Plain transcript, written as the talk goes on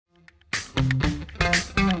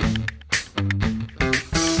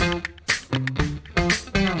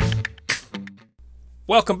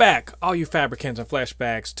Welcome back, all you fabricants and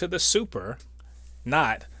flashbacks, to the super,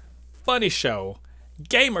 not funny show,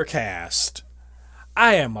 Gamercast.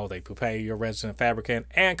 I am Mole Poupée, your resident fabricant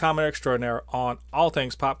and commenter extraordinaire on all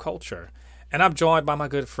things pop culture. And I'm joined by my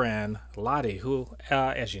good friend, Lottie, who,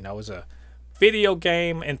 as you know, is a video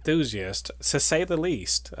game enthusiast, to say the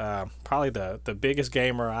least. Probably the biggest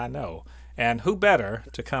gamer I know. And who better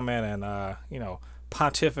to come in and,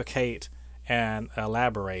 pontificate and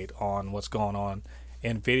elaborate on what's going on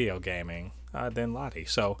in video gaming than Lottie.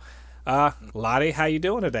 So, Lottie, how you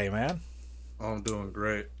doing today, man? I'm doing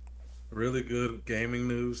great. Really good gaming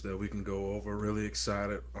news that we can go over. Really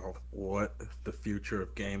excited of what the future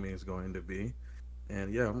of gaming is going to be.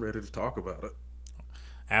 And yeah, I'm ready to talk about it.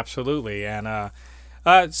 Absolutely. And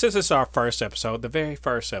since it's our first episode, the very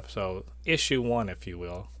first episode, issue one, if you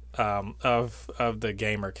will, of the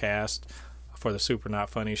Gamercast for the Super Not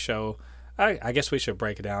Funny show, I guess we should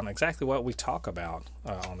break it down exactly what we talk about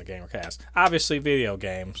on the Gamercast. Obviously, video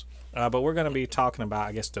games, but we're going to be talking about,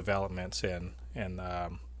 I guess, developments in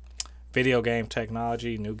video game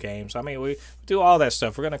technology, new games. I mean, we do all that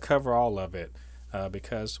stuff. We're going to cover all of it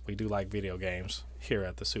because we do like video games here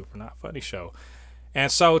at the Super Not Funny show.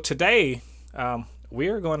 And so today,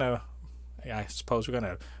 we're going to, I suppose, we're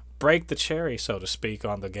going to break the cherry, so to speak,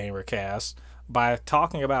 on the Gamercast by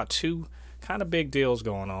talking about two kind of big deals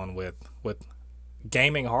going on with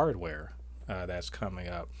gaming hardware that's coming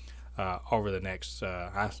up over the next,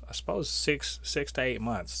 I suppose, six to 8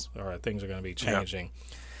 months, or things are going to be changing.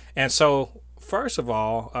 Yeah. And so, first of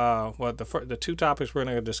all, the two topics we're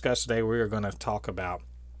going to discuss today, we are going to talk about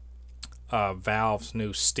Valve's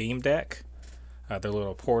new Steam Deck, their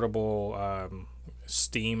little portable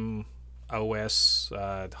Steam OS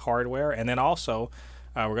hardware, and then also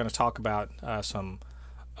we're going to talk about some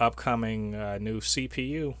upcoming new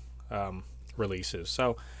CPU releases.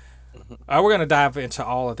 So we're going to dive into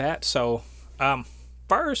all of that. So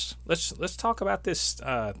first, let's talk about this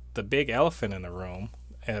the big elephant in the room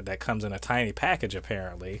that comes in a tiny package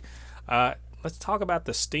apparently. Let's talk about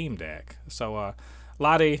the Steam Deck. So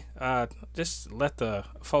Lottie, just let the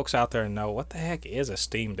folks out there know, what the heck is a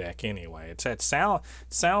Steam Deck anyway?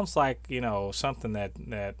 Sounds like, something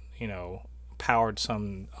that powered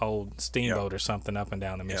some old steamboat or something up and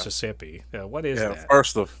down the Mississippi. What is that?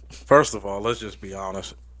 First of all, let's just be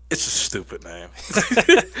honest. It's a stupid name.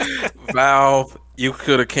 Valve, you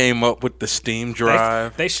could have came up with the Steam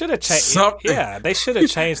Drive. They should have changed. Yeah, they should have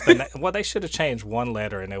changed they should have changed one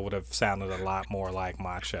letter, and it would have sounded a lot more like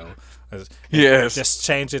macho. Yes. Just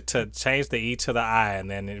change the E to the I,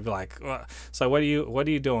 and then it'd be like, so what are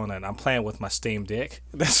you doing? And I'm playing with my Steam Deck.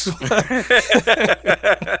 That's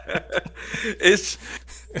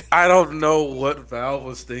I don't know what Valve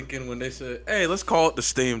was thinking when they said, "Hey, let's call it the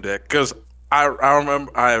Steam Deck," because I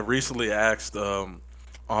remember I recently asked on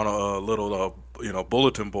a little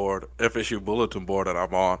bulletin board, FSU bulletin board that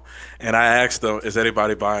I'm on, and I asked them, "Is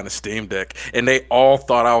anybody buying a Steam Deck?" And they all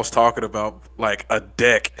thought I was talking about like a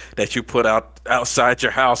deck that you put outside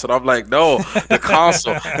your house, and I'm like, "No, the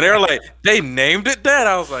console." And they were like, "They named it that?"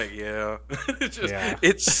 I was like, "Yeah."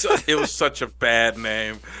 It was such a bad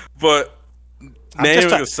name, but. I'm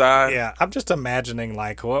just imagining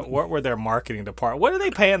like what were their marketing department? What are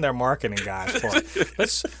they paying their marketing guys for?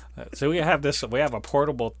 So we have a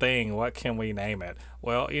portable thing. What can we name it?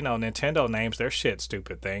 Well, Nintendo names their shit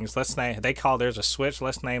stupid things. They call theirs a Switch.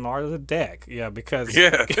 Let's name ours a deck. Yeah, because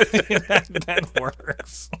that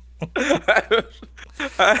works.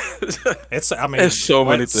 It's so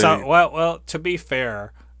many things. Well, to be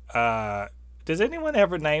fair, does anyone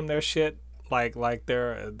ever name their shit like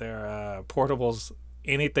their portables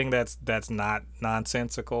anything that's not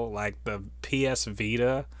nonsensical, like the PS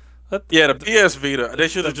Vita? The PS Vita. They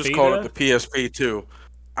should have just called it the PSP too.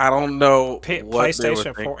 I don't know what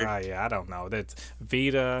PlayStation they were 4. I don't know. That's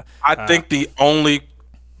Vita. I think the only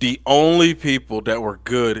people that were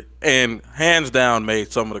good and hands down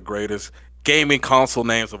made some of the greatest gaming console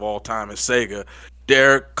names of all time is Sega.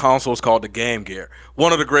 Their console is called the Game Gear.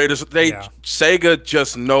 One of the greatest. Sega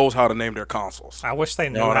just knows how to name their consoles. I wish they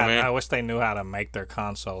knew I wish they knew how to make their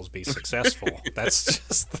consoles be successful. That's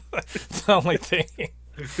just the only thing.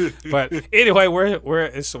 But anyway, we're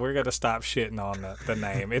gonna stop shitting on the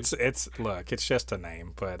name. It's just a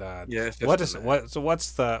name. But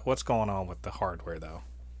what's going on with the hardware though?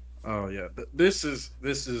 Oh yeah, this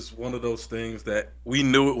is one of those things that we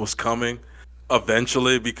knew it was coming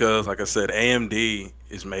eventually, because like I said, AMD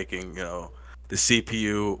is making the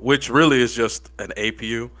CPU, which really is just an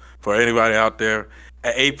APU. For anybody out there,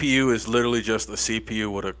 an APU is literally just a CPU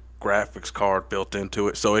with a graphics card built into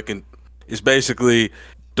it, so it's basically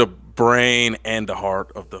the brain and the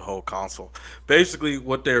heart of the whole console. Basically,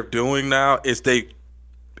 what they're doing now is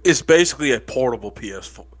it's basically a portable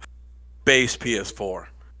PS4 base PS4.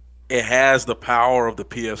 It has the power of the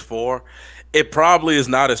PS4. It probably is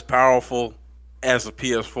not as powerful as a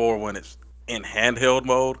PS4 when it's in handheld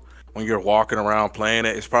mode. When you're walking around playing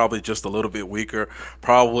it, it's probably just a little bit weaker.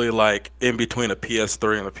 Probably like in between a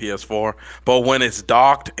PS3 and a PS4. But when it's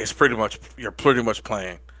docked, you're pretty much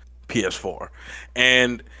playing PS4.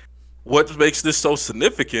 And what makes this so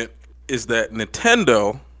significant is that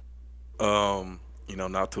Nintendo,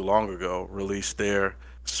 not too long ago, released their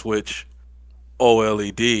Switch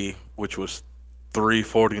OLED, which was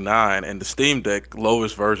 $349, and the Steam Deck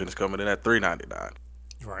lowest version is coming in at $399.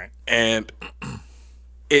 Right. And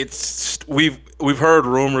we've heard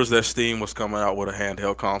rumors that Steam was coming out with a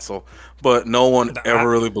handheld console, but no one ever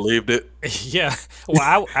really believed it. Yeah.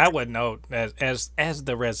 Well, I would note as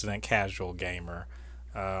the resident casual gamer,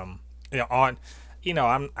 I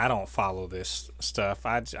don't follow this stuff.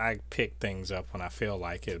 I pick things up when I feel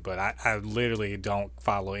like it, but I literally don't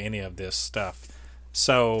follow any of this stuff.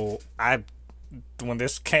 So when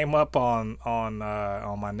this came up on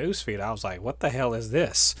my newsfeed, I was like, "What the hell is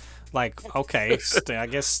this?" Like, okay, I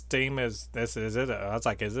guess Steam is this. I was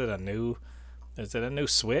like, "Is it a new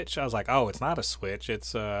Switch?" I was like, "Oh, it's not a Switch.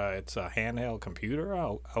 It's a handheld computer."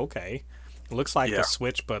 Oh, okay. It looks like the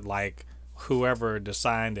Switch, but like whoever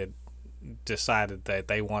decided that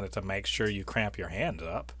they wanted to make sure you cramp your hands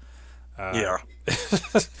up. Yeah.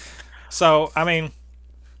 So I mean,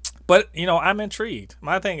 but I'm intrigued.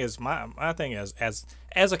 My thing is as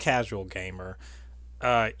a casual gamer,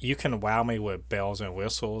 you can wow me with bells and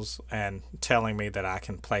whistles and telling me that I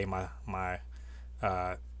can play my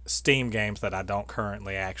Steam games that I don't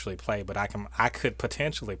currently actually play, but I could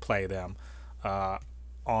potentially play them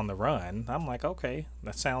on the run. I'm like, okay,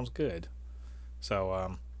 that sounds good.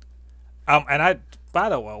 So and by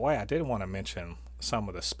the way, I did want to mention some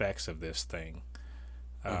of the specs of this thing.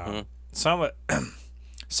 Some of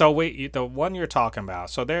so the one you're talking about.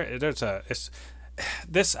 So there's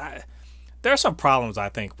some problems I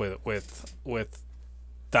think with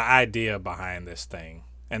the idea behind this thing,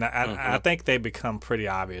 and I think they become pretty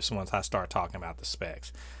obvious once I start talking about the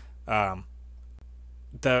specs. The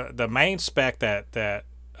main spec that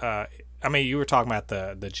I mean, you were talking about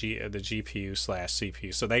the GPU /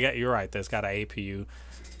 CPU. So you're right. It's got an APU.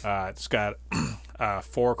 It's got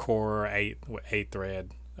 4-core, 8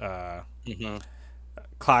 thread.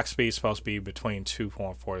 Clock speed is supposed to be between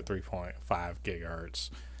 2.4 to 3.5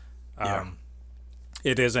 gigahertz.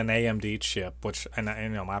 It is an AMD chip, which and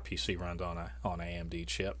my PC runs on an AMD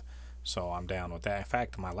chip, so I'm down with that. In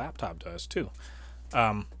fact, my laptop does too.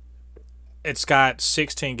 It's got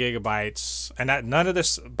 16 gigabytes, and none of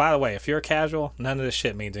this, by the way, if you're a casual, none of this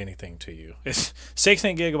shit means anything to you. It's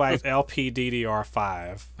 16 gigabytes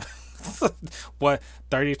LPDDR5, what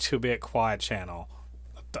 32-bit quad channel.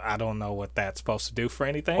 I don't know what that's supposed to do for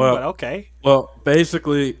anything, but okay. Well,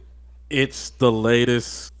 basically, it's the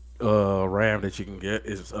latest RAM that you can get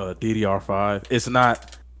is DDR5. It's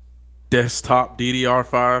not desktop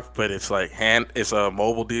DDR5, but it's like it's a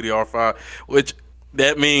mobile DDR5, which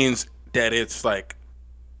that means that it's like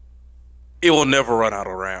it will never run out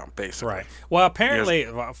of RAM, basically. Right. Well, apparently,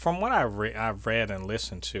 from what I've read and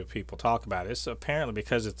listened to people talk about it, it's apparently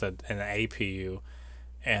because it's an APU,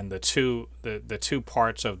 and the two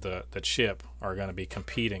parts of the chip are going to be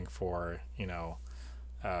competing for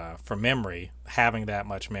for memory. Having that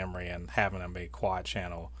much memory and having them be quad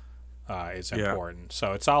channel is important.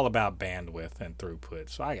 So it's all about bandwidth and throughput.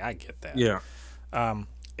 So I get that. Yeah.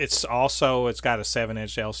 It's got a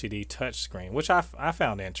 7-inch LCD touchscreen, which I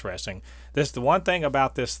found interesting. The one thing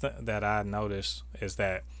about this that I noticed is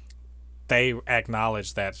that they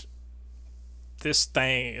acknowledge that this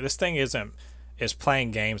thing is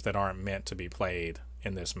playing games that aren't meant to be played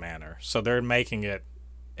in this manner. So they're making it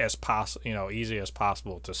as easy as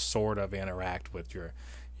possible to sort of interact with your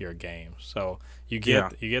game. So you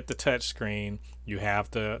get the touch screen, you have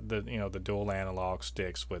the dual analog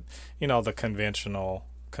sticks with the conventional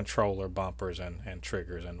controller bumpers and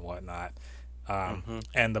triggers and whatnot,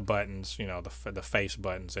 and the buttons, the face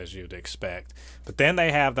buttons as you'd expect. But then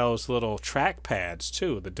they have those little track pads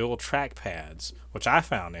too, the dual track pads, which I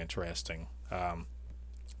found interesting,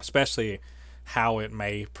 especially how it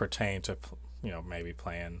may pertain to maybe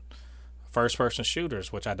playing first person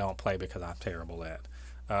shooters, which I don't play because I'm terrible at.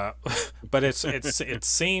 But it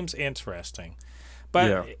seems interesting.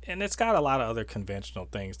 But and it's got a lot of other conventional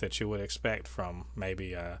things that you would expect from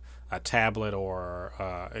maybe a tablet or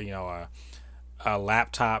a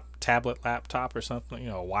laptop, tablet laptop or something,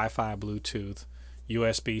 Wi-Fi, Bluetooth,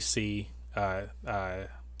 USB-C,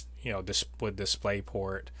 with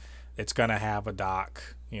DisplayPort. It's gonna have a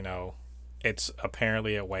dock. It's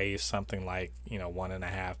apparently it weighs something like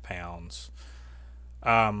 1.5 pounds.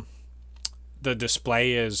 Um, the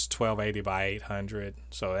display is 1280 by 800,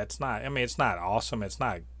 so that's not. I mean, it's not awesome. It's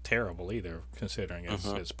not terrible either, considering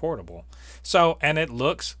it's portable. So, and it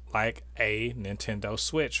looks like a Nintendo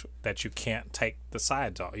Switch that you can't take the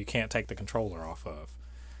sides off. You can't take the controller off of.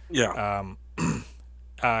 Yeah.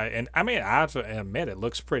 And I mean, I have to admit, it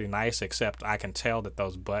looks pretty nice. Except I can tell that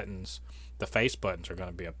those buttons, the face buttons, are going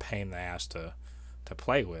to be a pain in the ass to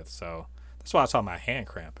play with. So that's why I was talking about hand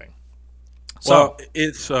cramping. So, Well,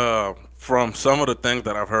 it's from some of the things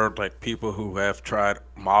that I've heard, like people who have tried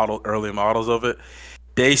early models of it,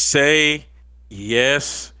 they say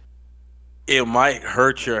yes, it might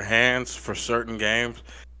hurt your hands for certain games,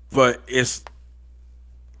 but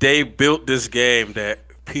they built this game that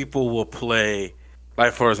people will play,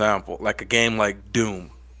 like for example, like a game like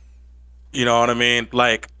Doom. You know what I mean?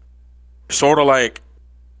 Like sort of like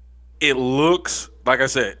it looks like I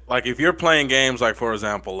said, like if you're playing games like for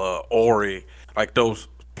example, Ori, like those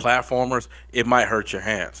platformers, it might hurt your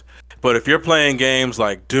hands. But if you're playing games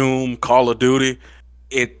like Doom, Call of Duty,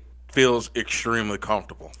 it feels extremely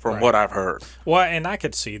comfortable from right. what I've heard. Well, and I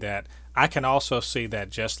could see that. I can also see that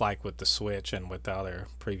just like with the Switch and with the other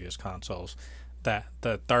previous consoles, that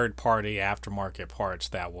the third party aftermarket parts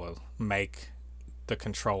that will make the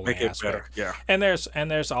controlling Make it aspect. better. Yeah. And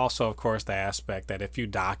there's also of course the aspect that if you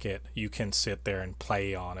dock it, you can sit there and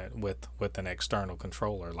play on it with an external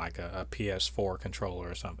controller like a PS4 controller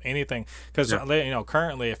or something. Anything because Yeah.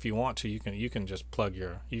 currently if you want to you can just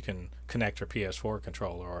you can connect your PS4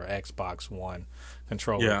 controller or Xbox One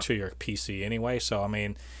controller Yeah. to your PC anyway. So I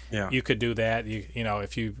mean, Yeah. you could do that.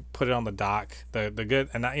 If you put it on the dock, the good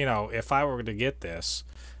and if I were to get this,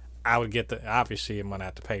 I would get obviously I'm gonna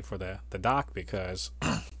have to pay for the dock because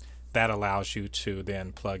that allows you to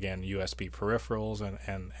then plug in USB peripherals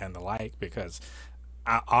and the like because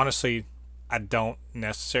honestly I don't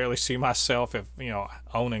necessarily see myself if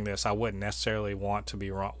owning this. I wouldn't necessarily want to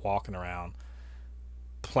be walking around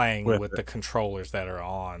playing With with the it. controllers that are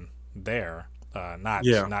on there not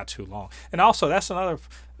Yeah. not too long. And also that's another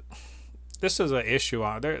this is an issue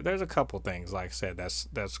there's a couple things like I said that's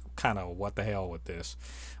kind of what the hell with this.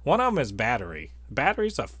 One of them is battery's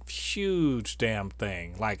a huge damn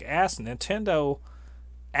thing. Like ask Nintendo,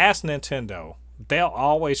 they'll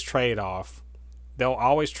always trade off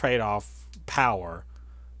power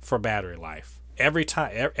for battery life every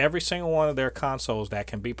time. Every single one of their consoles that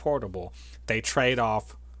can be portable, they trade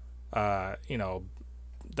off uh you know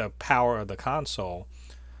the power of the console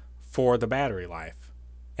for the battery life.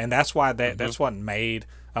 And that's why Hmm. that's what made,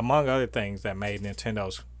 among other things, that made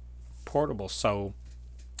Nintendo's portable so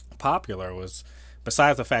popular was,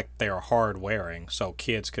 besides the fact they were hard wearing, so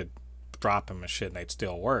kids could drop them and shit and they'd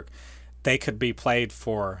still work, they could be played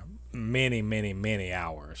for many, many, many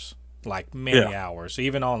hours. Like Yeah. many hours,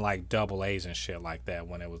 even on like double A's and shit like that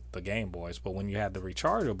when it was the Game Boys. But when you had the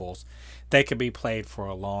rechargeables, they could be played for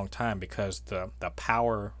a long time because the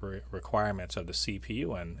power requirements of the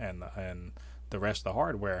CPU and the rest of the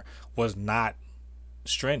hardware was not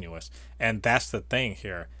strenuous. And that's the thing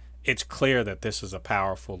here. It's clear that this is a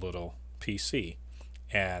powerful little PC,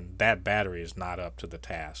 and that battery is not up to the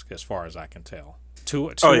task as far as I can tell. Two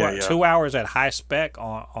Oh two yeah. Yeah. 2 hours at high spec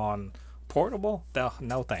on portable?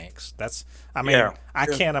 No thanks. I mean, Yeah. I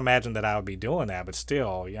Yeah. can't imagine that I would be doing that, but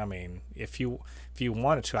still, I mean, if you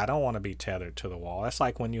wanted to, I don't want to be tethered to the wall. That's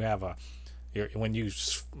like when you have when you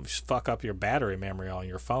fuck up your battery memory on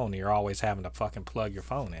your phone, you're always having to fucking plug your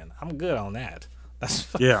phone in. I'm good on that. That's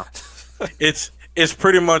Yeah. It's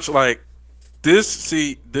pretty much like this.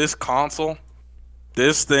 See, this console,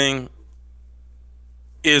 this thing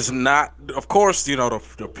is not. Of course,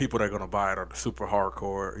 the people that are gonna buy it are the super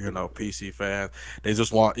hardcore, PC fans. They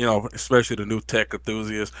just want, especially the new tech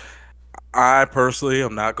enthusiasts. I personally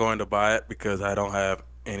am not going to buy it because I don't have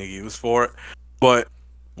any use for it. But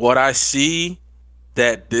what I see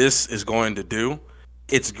that this is going to do,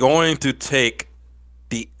 it's going to take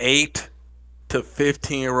the 8 to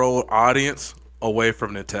 15-year-old audience away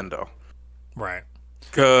from Nintendo. right.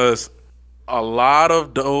 Because a lot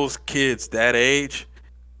of those kids that age,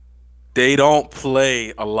 they don't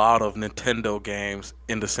play a lot of Nintendo games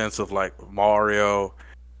in the sense of like Mario,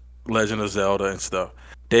 Legend of Zelda, and stuff.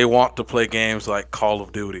 They want to play games like Call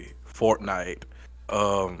of Duty, Fortnite,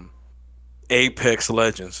 um, Apex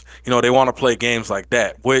Legends. They want to play games like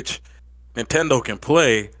that, which Nintendo can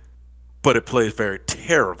play, but it plays very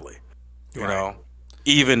terribly. You Right. know,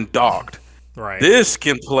 even docked. Right. This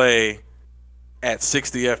can play at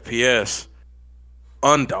 60 FPS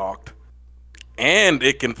undocked, and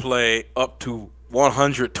it can play up to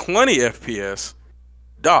 120 FPS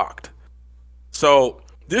docked. So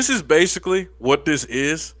this is basically what this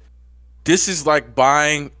is. This is like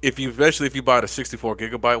buying, if you, especially if you buy the 64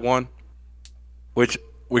 gigabyte one, which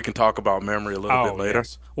we can talk about memory a little bit Oh later.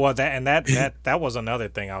 yes. Well, that was another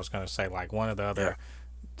thing I was going to say. Like one of the Yeah, other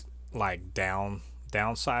like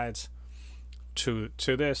downsides to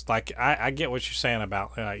this. Like I get what you're saying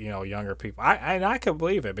about younger people. I could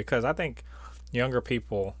believe it because I think younger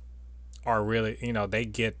people are really they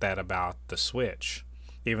get that about the Switch,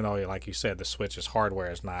 even though like you said the Switch's hardware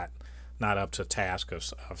is not up to task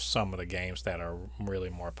of some of the games that are really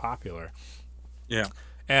more popular. yeah,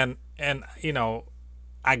 And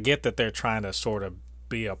I get that they're trying to sort of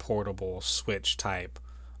be a portable Switch type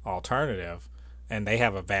alternative, and they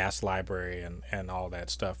have a vast library and all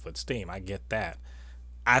that stuff with Steam. I get that.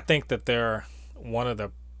 I think that they're one of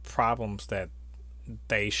the problems that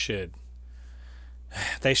they should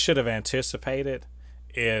they should have anticipated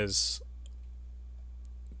is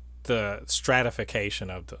the stratification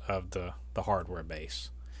of the hardware base.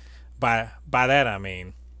 By that I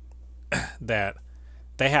mean that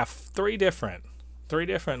they have three different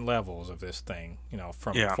levels of this thing,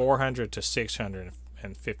 from yeah, 400 to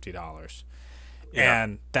 $650. yeah,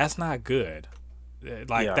 And that's not good.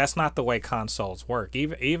 Like yeah, that's not the way consoles work.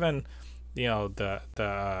 Even the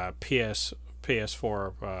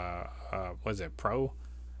PS4 was it Pro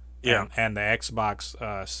yeah. and the Xbox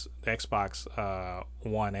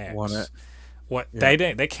One Want it? X. What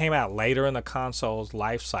Yeah, they came out later in the console's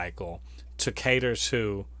life cycle to cater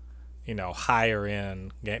to higher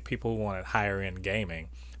end people who wanted higher end gaming,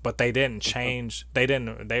 but they didn't change.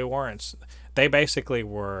 They weren't. They basically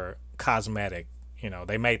were cosmetic.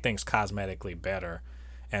 They made things cosmetically better,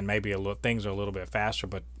 and maybe things are a little bit faster.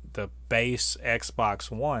 But the base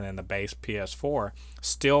Xbox One and the base PS4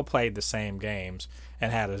 still played the same games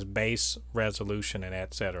and had a base resolution and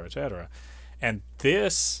et cetera, et cetera. And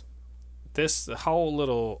this whole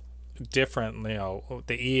little different,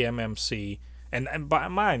 the eMMC, and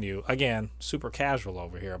mind you, again, super casual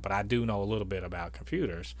over here, but I do know a little bit about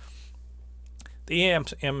computers. The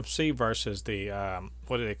eMMC versus the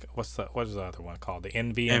what is the other one called? The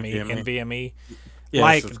NVMe, NVMe. NVMe. Yes,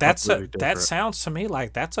 Like it's completely that different. sounds to me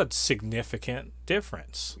like that's a significant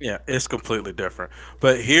difference. Yeah, it's completely different.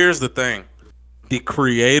 But here's the thing: the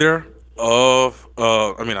creator of,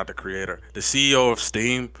 I mean, not the creator, the CEO of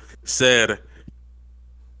Steam said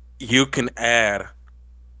you can add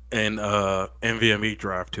an NVMe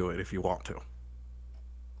drive to it if you want to.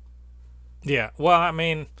 Yeah. Well, I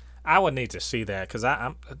mean, I would need to see that because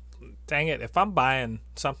I'm dang it, if I'm buying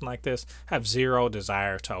something like this, I have zero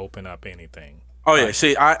desire to open up anything. Oh yeah, Like,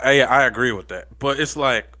 see, I agree with that, but it's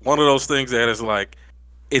like one of those things that is like,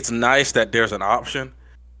 it's nice that there's an option,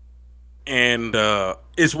 and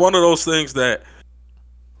it's one of those things that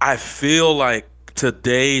I feel like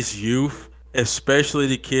today's youth, especially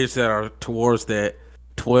the kids that are towards that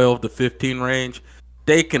 12 to 15 range,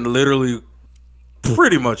 they can literally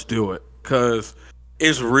pretty much do it because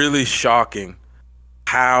it's really shocking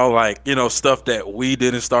how, like, stuff that we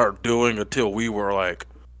didn't start doing until we were like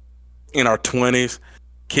in our 20s,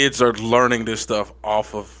 kids are learning this stuff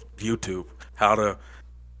off of YouTube. How to,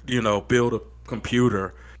 build a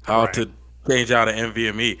computer, how right, to change out an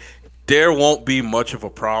NVMe. There won't be much of a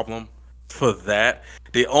problem for that.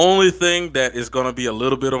 The only thing that is going to be a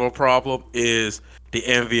little bit of a problem is the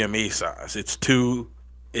NVMe size. It's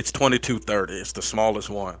 2230. It's the smallest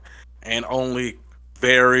one, and only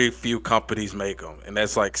very few companies make them, and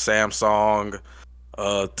that's like Samsung,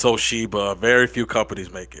 Toshiba. Very few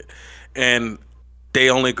companies make it, and they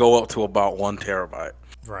only go up to about 1 terabyte.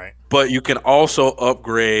 right. But you can also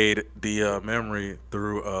upgrade the memory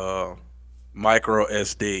through micro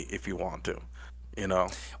SD if you want to. You know.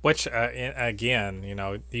 Which again,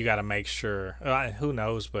 you got to make sure. Who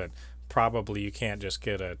knows, but probably you can't just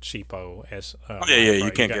get a cheapo as Oh yeah, yeah. micro.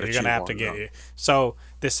 You can't get a You're gonna cheap have to one. get No. it. So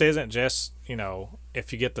this isn't just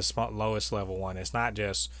if you get the lowest level one, it's not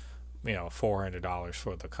just $400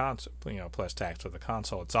 for the console, plus tax for the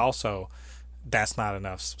console. It's also that's not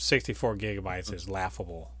enough. 64 gigabytes is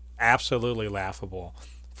laughable, absolutely laughable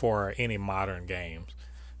for any modern games.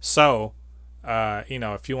 So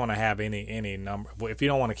if you want to have any number, if you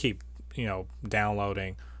don't want to keep,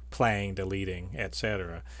 downloading, playing, deleting,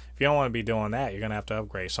 etc. If you don't want to be doing that, you're gonna have to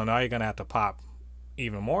upgrade. So now you're gonna have to pop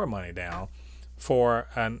even more money down for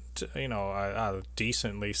a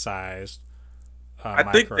decently sized I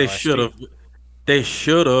think micro they should SD. have. They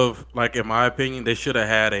should have, like, in my opinion, they should have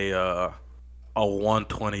had a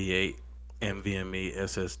 128 NVMe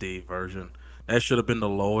SSD version. That should have been the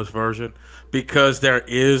lowest version because you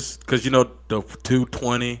know the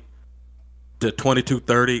 220, the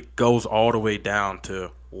 2230 goes all the way down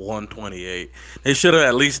to 128. They should have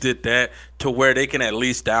at least did that to where they can at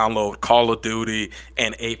least download Call of Duty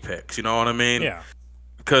and Apex. You know what I mean? Yeah.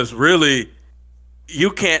 Because really,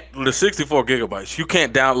 you can't the 64 gigabytes. You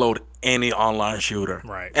can't download any online shooter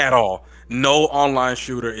Right. at all. No online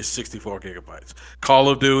shooter is 64 gigabytes. Call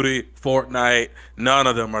of Duty, Fortnite, none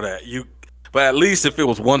of them are that. But at least if it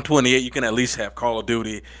was 128, you can at least have Call of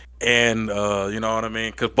Duty and you know what I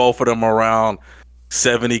mean? Because both of them are around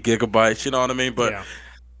 70 gigabytes. You know what I mean? But Yeah.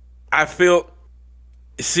 I feel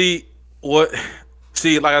see what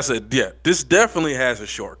see like I said, yeah, this definitely has a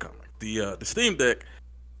shortcoming. The Steam Deck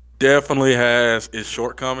definitely has its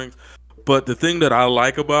shortcomings, but the thing that I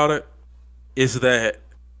like about it is that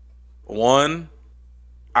one,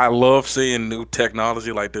 I love seeing new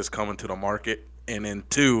technology like this coming to the market, and then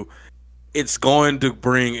two, it's going to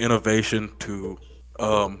bring innovation to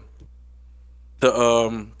um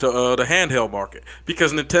the handheld market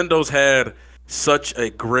because Nintendo's had such a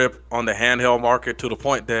grip on the handheld market to the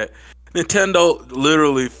point that Nintendo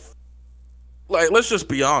literally like let's just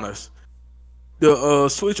be honest, the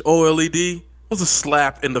Switch OLED was a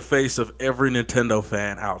slap in the face of every Nintendo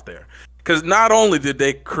fan out there. Because not only did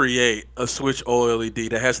they create a Switch OLED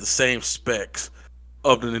that has the same specs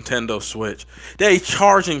of the Nintendo Switch, they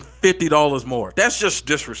charging $50 more. That's just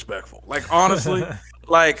disrespectful. Like honestly,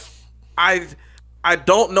 like I I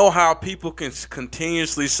don't know how people can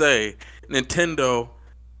continuously say Nintendo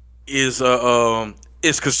is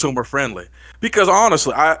consumer friendly because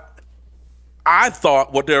honestly, I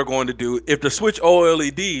thought what they're going to do if the Switch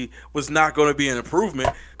OLED was not going to be an improvement,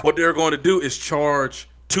 what they're going to do is charge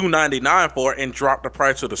 $299 for it and drop the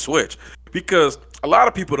price of the Switch. Because a lot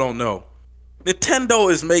of people don't know, Nintendo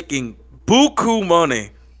is making buku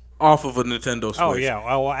money off of a Nintendo Switch. Oh yeah,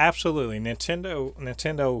 oh well, absolutely.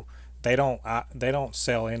 Nintendo, they don't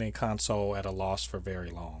sell any console at a loss for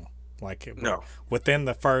very long. Like No. within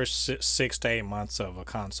the first 6 to 8 months of a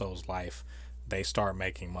console's life, they start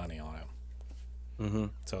making money on it. Mm-hmm.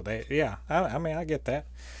 So I mean, I get that.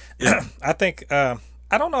 Yeah. I think I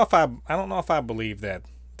don't know if I believe that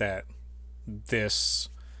this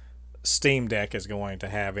Steam Deck is going to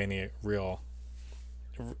have any real.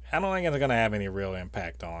 I don't think it's going to have any real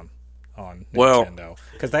impact on Well, Nintendo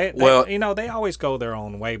because they well, they always go their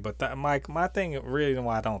own way. But my thing really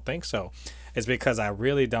why I don't think so is because I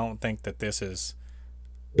really don't think that this is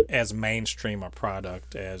as mainstream a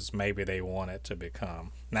product as maybe they want it to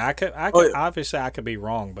become. Now obviously I could be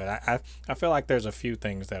wrong, but I feel like there's a few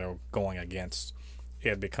things that are going against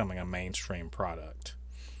it becoming a mainstream product.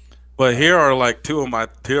 but here are like two of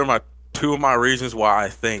my reasons why I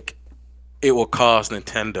think it will cause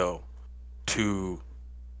Nintendo to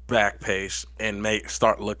backpace and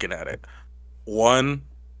start looking at it. One,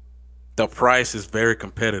 the price is very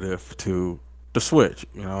competitive to the Switch.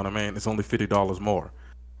 You know what I mean? It's only $50 more.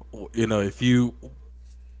 You know, if you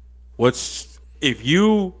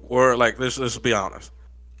were like let's be honest.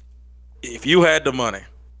 If you had the money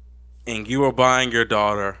and you were buying your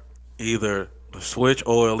daughter either the Switch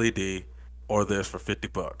OLED or this for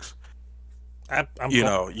 $50,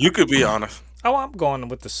 you could be honest. Oh, I'm going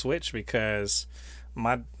with the Switch because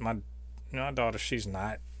my daughter she's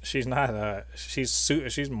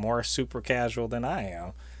more super casual than I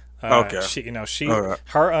am. Okay. All right.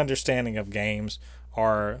 Her understanding of games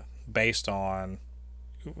are based on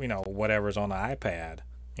whatever's on the iPad,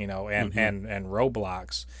 and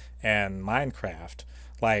Roblox and Minecraft.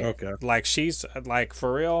 Like she's like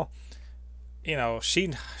for real.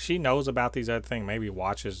 She knows about these other things. Maybe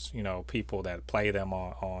watches people that play them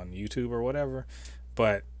on YouTube or whatever.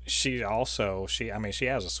 But she has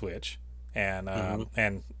a Switch, and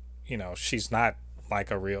she's not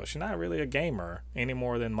she's not really a gamer any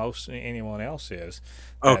more than anyone else is.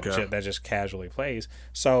 That just casually plays.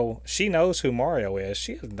 So she knows who Mario is.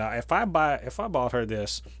 She is not. If I bought her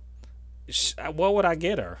this, what would I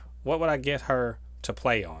get her? What would I get her to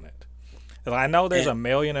play on it? I know there's a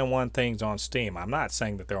million and one things on Steam. I'm not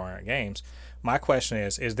saying that there aren't games. My question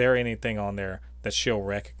is there anything on there that she'll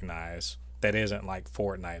recognize that isn't like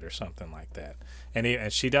Fortnite or something like that?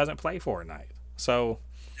 And she doesn't play Fortnite. So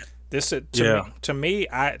this is to me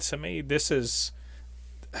this is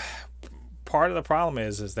part of the problem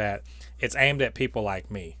is that it's aimed at people like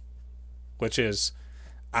me, which is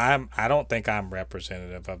I don't think I'm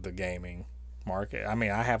representative of the gaming market. I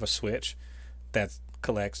mean, I have a Switch that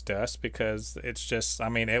collects dust because it's just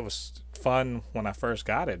it was fun when I first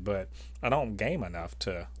got it, but I don't game enough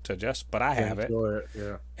to but I have it.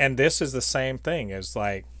 Yeah. And this is the same thing as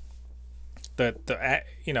like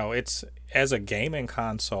it's as a gaming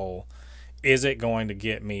console, is it going to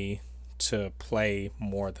get me to play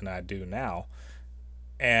more than I do now?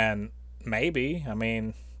 And maybe, I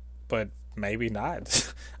mean, but maybe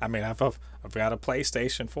not. I mean, I've got a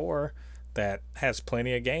PlayStation 4 that has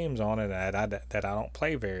plenty of games on it that I don't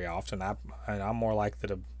play very often. I'm more likely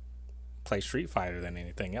to play Street Fighter than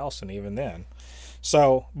anything else, and even then.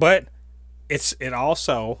 So, but it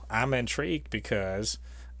also, I'm intrigued because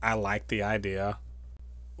I like the idea,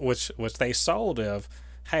 which they sold of,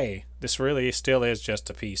 hey, this really still is just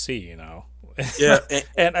a PC, you know. Yeah,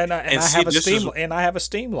 and I have a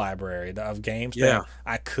Steam library of games yeah. that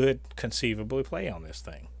I could conceivably play on this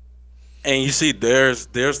thing. And you see, there's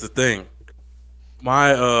the thing.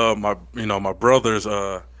 My brother's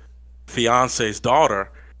fiance's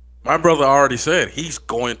daughter. My brother already said he's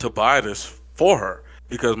going to buy this for her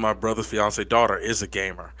because my brother's fiance daughter is a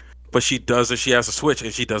gamer, but she doesn't. She has a Switch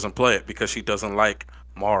and she doesn't play it because she doesn't like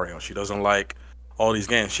Mario. She doesn't like all these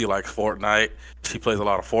games. She likes Fortnite. She plays a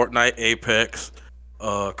lot of Fortnite, Apex,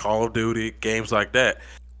 Call of Duty, games like that,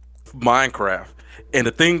 Minecraft. And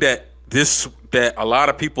the thing that a lot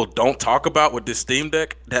of people don't talk about with this Steam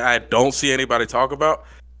Deck that I don't see anybody talk about,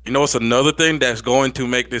 you know, it's another thing that's going to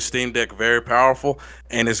make this Steam Deck very powerful,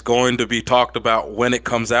 and it's going to be talked about when it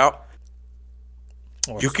comes out.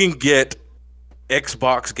 You can get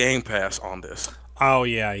Xbox Game Pass on this. Oh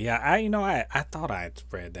yeah, yeah. I thought I had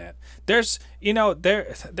read that. There's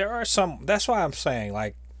there are some. That's why I'm saying,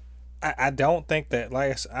 like, I don't think that,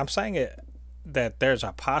 like I'm saying it, that there's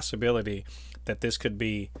a possibility that this could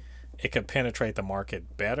be, it could penetrate the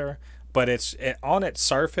market better, but on its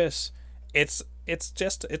surface, it's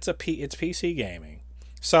PC gaming.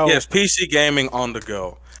 So yes, PC gaming on the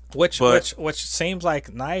go. Which seems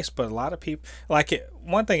like nice, but a lot of people like it.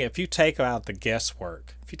 One thing, if you take out the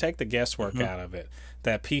guesswork, out of it,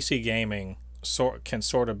 that PC gaming can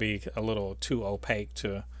sort of be a little too opaque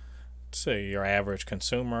to your average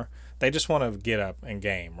consumer. They just want to get up and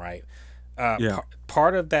game, right?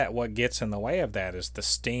 Part of that, what gets in the way of that, is the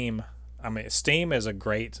Steam. I mean, Steam is a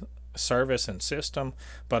great service and system,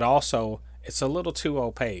 but also it's a little too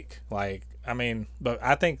opaque. Like, I mean, but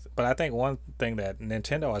I think one thing that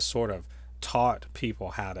Nintendo has sort of taught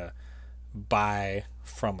people how to buy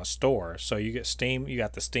from a store. So you get Steam, you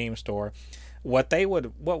got the Steam store. What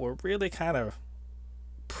would really kind of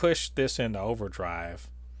push this into overdrive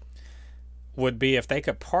would be if they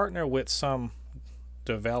could partner with some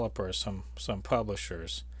developers, some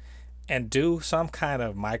publishers, and do some kind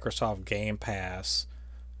of Microsoft Game Pass,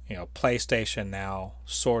 PlayStation Now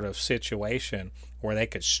sort of situation where they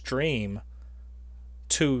could stream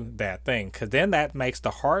to that thing, because then that makes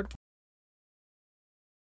the hard.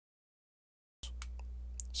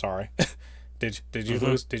 Sorry, did you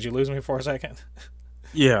lose me for a second?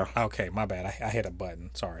 Yeah. Okay, my bad. I hit a button.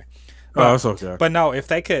 Sorry. Oh, that's okay. But no, if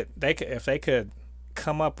they could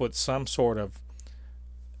come up with some sort of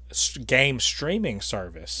game streaming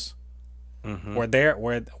service,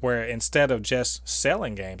 where instead of just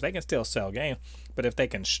selling games, they can still sell games, but if they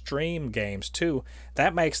can stream games too,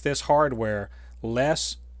 that makes this hardware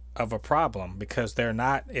less of a problem, because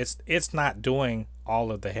it's not doing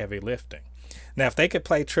all of the heavy lifting. Now, if they could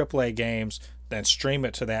play AAA games, then stream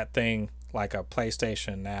it to that thing like a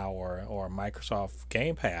PlayStation Now or Microsoft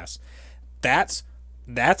Game Pass, that's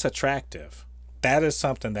attractive. That is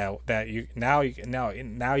something that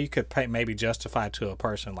you could maybe justify to a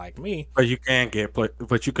person like me. But you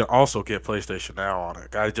can also get PlayStation Now on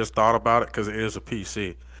it. I just thought about it because it is a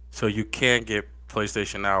PC, so you can get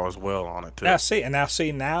PlayStation Now as well on it too.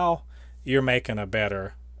 Now you're making a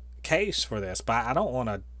better case for this, but I don't want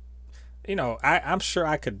to. I'm sure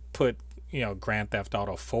I could put Grand Theft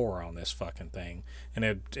Auto 4 on this fucking thing and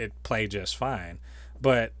it play just fine.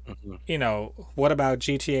 But what about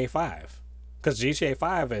GTA 5? Because GTA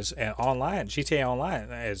 5 is online. GTA Online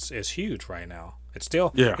is huge right now. It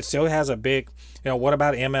still has a big. What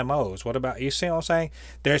about MMOs? What about, you see what I'm saying?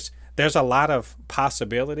 There's a lot of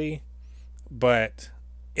possibility, but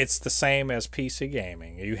it's the same as PC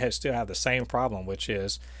gaming. You still have the same problem, which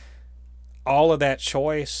is all of that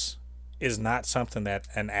choice is not something that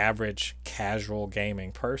an average casual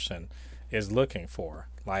gaming person is looking for.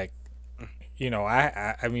 Like,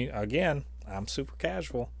 I mean, again, I'm super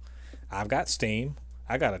casual. I've got Steam.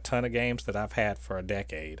 I got a ton of games that I've had for a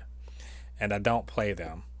decade, and I don't play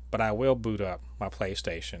them, but I will boot up my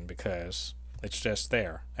PlayStation because it's just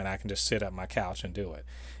there, and I can just sit at my couch and do it.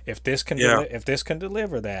 If this can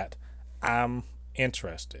deliver that, I'm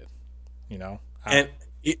interested. And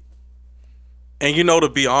to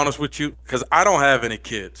be honest with you, because I don't have any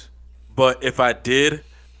kids, but if I did,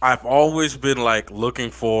 I've always been like looking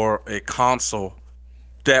for a console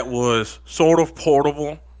that was sort of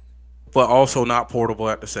portable, but also not portable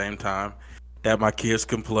at the same time, that my kids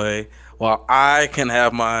can play while I can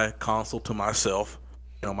have my console to myself,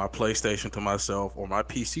 my PlayStation to myself or my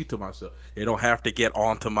PC to myself. They don't have to get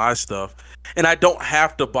onto my stuff. And I don't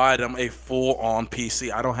have to buy them a full on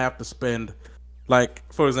PC. I don't have to spend, like,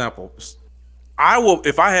 for example, I will,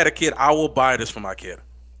 if I had a kid, I will buy this for my kid.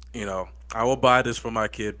 I will buy this for my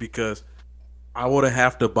kid because I wouldn't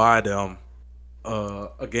have to buy them a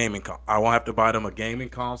I won't have to buy them a gaming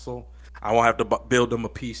console. I won't have to build them a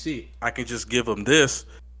PC. I can just give them this.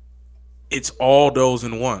 It's all those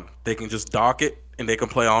in one. They can just dock it and they can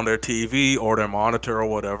play on their TV or their monitor or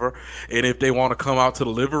whatever. And if they want to come out to the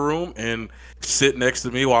living room and sit next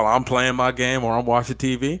to me while I'm playing my game or I'm watching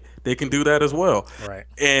TV, they can do that as well. Right.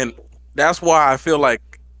 And that's why I feel like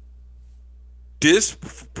this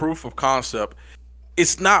proof of concept,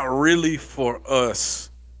 it's not really for us,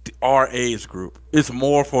 our age group. It's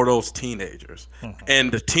more for those teenagers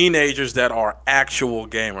and the teenagers that are actual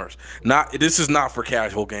gamers. This is not for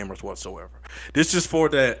casual gamers whatsoever. This is for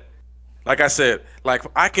that. Like I said, like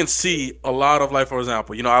I can see a lot of, like, for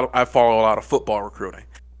example, I follow a lot of football recruiting.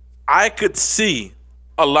 I could see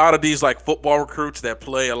a lot of these like football recruits that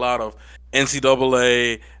play a lot of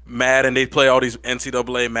NCAA Madden. They play all these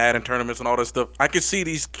NCAA Madden tournaments and all that stuff. I could see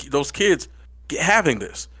those kids having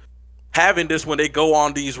this when they go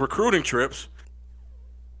on these recruiting trips,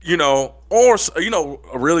 or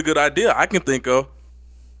a really good idea I can think of,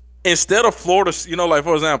 instead of Florida, like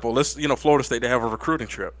for example, Florida State, they have a recruiting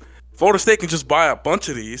trip. Florida State can just buy a bunch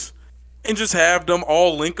of these and just have them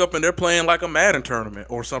all link up and they're playing like a Madden tournament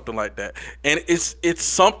or something like that. And it's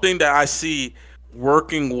something that I see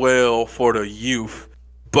working well for the youth,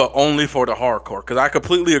 but only for the hardcore. Because I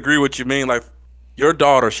completely agree with you mean. Like your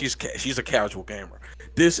daughter, she's a casual gamer.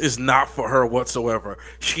 This is not for her whatsoever.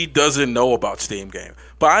 She doesn't know about Steam Game.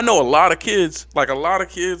 But I know a lot of kids,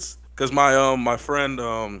 because my friend,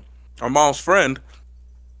 our mom's friend,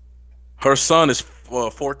 her son is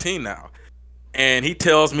 14 now. And he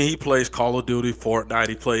tells me he plays Call of Duty, Fortnite,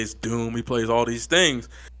 he plays Doom, he plays all these things.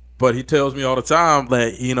 But he tells me all the time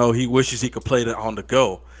that, he wishes he could play it on the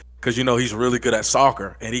go. Because, he's really good at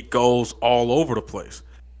soccer and he goes all over the place.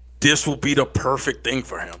 This will be the perfect thing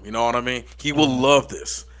for him. You know what I mean? He will love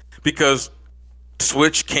this because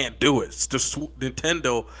Switch can't do it.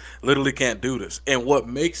 Nintendo literally can't do this. And what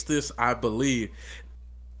makes this, I believe,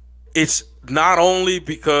 it's not only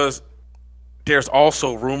because there's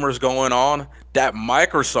also rumors going on that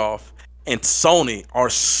Microsoft and Sony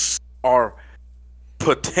are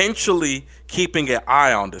potentially keeping an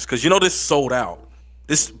eye on this. Because, this sold out.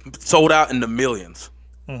 This sold out in the millions.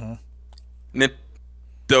 Mm-hmm.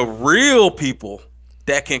 The real people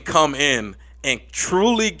that can come in and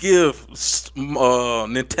truly give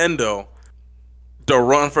Nintendo the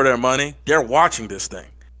run for their money, they're watching this thing.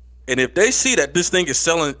 And if they see that this thing is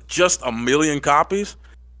selling just 1 million copies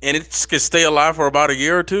and it can stay alive for about a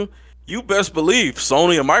year or two, you best believe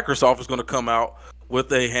Sony and Microsoft is going to come out with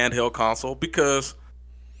a handheld console. Because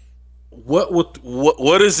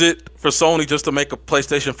what is it for Sony just to make a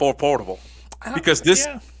PlayStation 4 portable? Because this...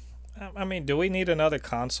 Yeah. I mean, do we need another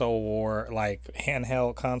console war, like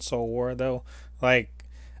handheld console war, though? Like,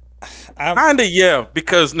 kinda, yeah,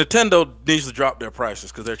 because Nintendo needs to drop their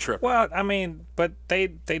prices because they're tripping. Well, I mean, but they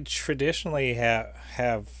traditionally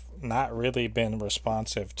have not really been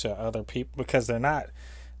responsive to other people because they're not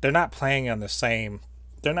playing in the same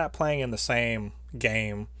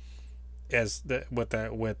game as with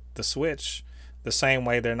the Switch. The same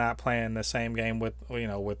way they're not playing the same game with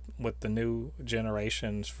the new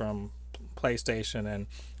generations from PlayStation and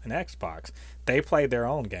Xbox. They play their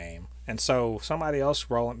own game, and so somebody else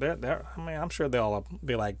rolling. I'm sure they'll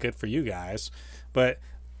be like, "Good for you guys," but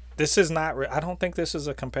this is not. I don't think this is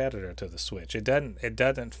a competitor to the Switch. It doesn't.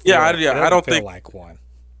 Feel, I don't feel think like one.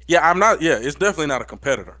 Yeah, I'm not. Yeah, it's definitely not a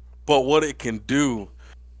competitor. But what it can do,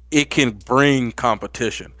 it can bring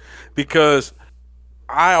competition because.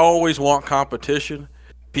 I always want competition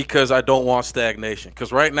because I don't want stagnation.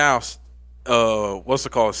 Because right now, what's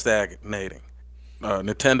it called? Stagnating.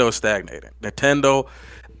 Nintendo is stagnating. Nintendo,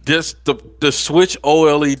 the Switch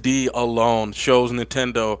OLED alone shows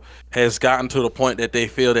Nintendo has gotten to the point that they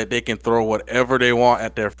feel that they can throw whatever they want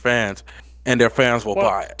at their fans, and their fans will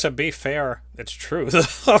buy it. To be fair, it's true.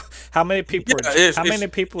 How many people?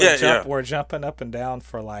 Were jumping up and down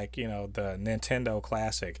for the Nintendo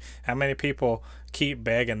Classic? How many people keep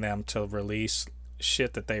begging them to release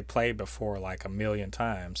shit that they played before like 1 million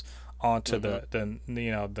times onto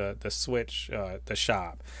the Switch the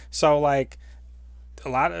shop? So like a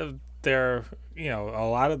lot of their a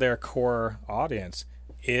lot of their core audience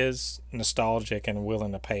is nostalgic and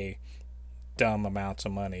willing to pay dumb amounts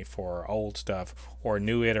of money for old stuff or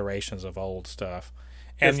new iterations of old stuff,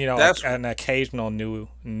 and that's an occasional new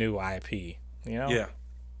IP. yeah.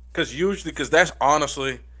 Because that's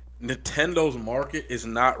honestly Nintendo's market is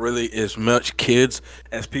not really as much kids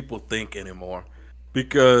as people think anymore.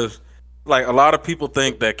 Because like a lot of people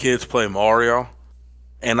think that kids play Mario,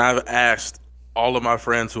 and I've asked all of my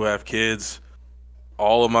friends who have kids,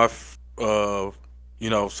 all of my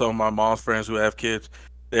some of my mom's friends who have kids,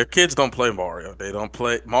 their kids don't play Mario. They don't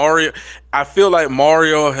play Mario. I feel like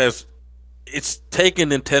Mario it's taken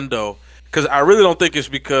Nintendo, because I really don't think it's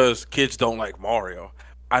because kids don't like Mario.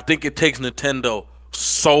 I think it takes Nintendo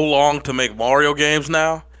so long to make Mario games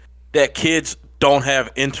now that kids don't have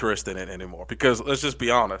interest in it anymore. Because let's just be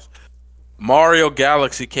honest, Mario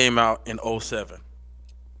Galaxy came out in '07,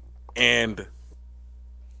 and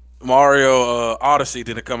Mario Odyssey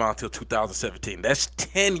didn't come out until 2017. That's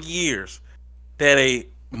 10 years that a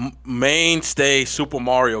mainstay Super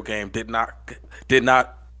Mario game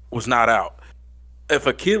was not out. If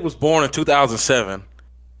a kid was born in 2007,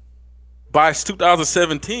 by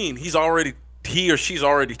 2017, he or she's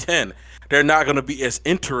already 10. They're not going to be as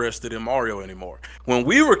interested in Mario anymore. When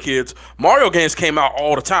we were kids, Mario games came out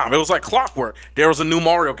all the time. It was like clockwork. There was a new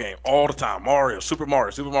Mario game all the time. Super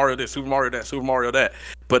Mario this, Super Mario that, Super Mario that.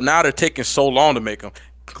 But now they're taking so long to make them,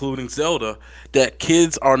 including Zelda, that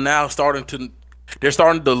kids are now starting to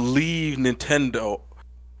leave Nintendo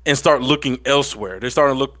and start looking elsewhere. They're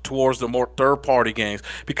starting to look towards the more third-party games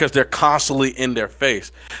because they're constantly in their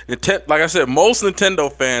face. Like I said, most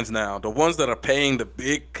Nintendo fans now, the ones that are paying the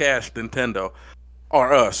big cash Nintendo,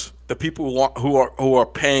 are us, the people who are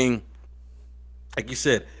paying, like you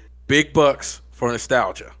said, big bucks for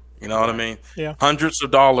nostalgia. You know what I mean? Yeah. Hundreds of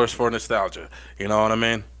dollars for nostalgia. You know what I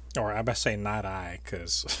mean? Or I best say not I,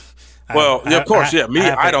 because well, of course, yeah. Me,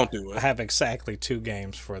 I don't do it. I have exactly 2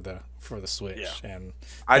 games for the Switch, yeah. And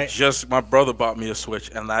my brother bought me a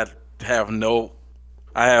Switch, and I have no.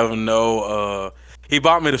 He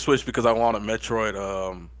bought me the Switch because I wanted Metroid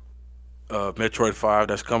 5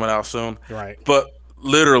 that's coming out soon. Right. But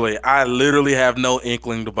I literally have no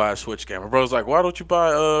inkling to buy a Switch game. My brother's like, why don't you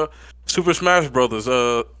buy Super Smash Brothers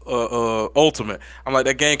Ultimate? I'm like,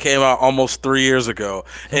 that game came out almost 3 years ago,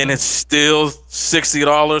 and it's still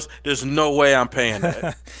 $60. There's no way I'm paying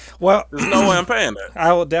that. Well, there's no way I'm paying that.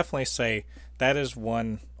 I will definitely say that is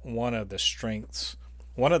one of the strengths,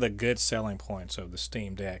 one of the good selling points of the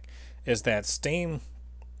Steam Deck is that Steam.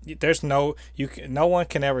 There's no one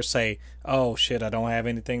can ever say, oh shit, I don't have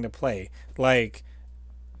anything to play. Like,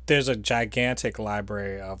 there's a gigantic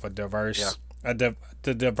library of the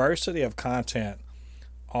diversity of content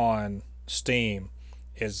on Steam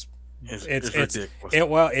is ridiculous.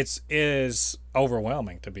 It is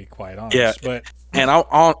overwhelming, to be quite honest. Yeah, but and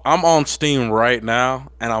I'm on Steam right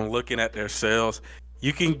now, and I'm looking at their sales.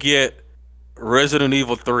 You can get Resident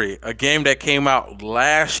Evil 3, a game that came out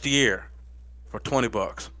last year, for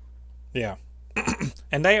 $20. Yeah,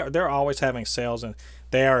 and they're always having sales, and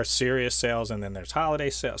they are serious sales, and then there's holiday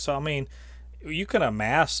sales. So I mean, you could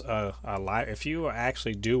amass if you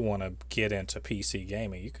actually do want to get into PC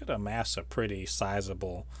gaming, you could amass a pretty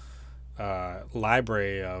sizable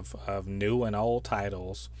library of new and old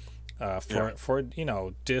titles for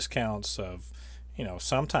discounts of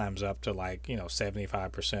sometimes up to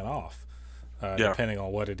 75% off, depending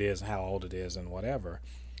on what it is, how old it is, and whatever.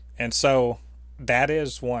 And so that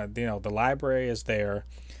is one. The library is there.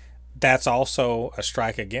 That's also a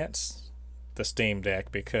strike against the Steam Deck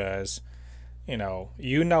because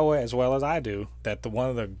as well as I do that one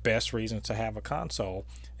of the best reasons to have a console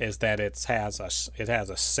is that it has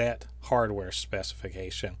a set hardware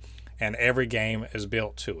specification, and every game is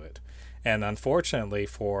built to it. And unfortunately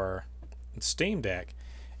for Steam Deck,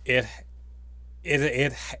 it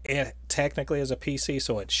technically is a PC,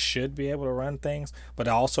 so it should be able to run things, but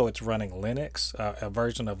also it's running Linux, a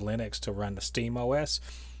version of Linux to run the Steam OS.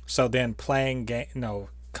 So then playing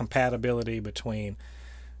compatibility between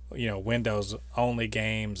Windows only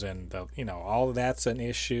games and all of that's an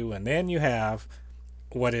issue. And then you have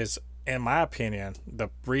what is, in my opinion, the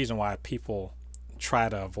reason why people try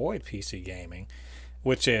to avoid PC gaming,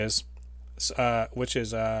 which is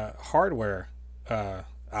hardware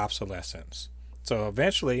obsolescence. So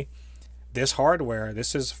eventually,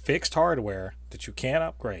 this is fixed hardware that you can't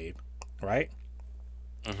upgrade, right?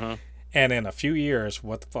 Mm-hmm. And in a few years,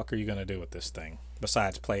 what the fuck are you going to do with this thing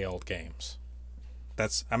besides play old games?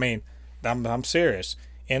 I'm serious.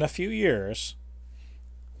 In a few years,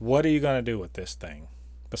 what are you going to do with this thing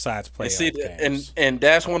besides play old games? And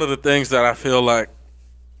that's one of the things that I feel like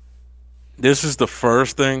this is the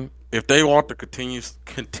first thing. If they want to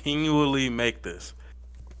continually make this,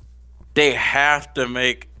 they have to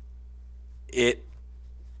make it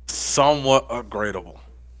somewhat upgradable.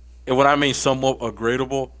 And when I mean somewhat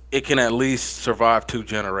upgradable, it can at least survive 2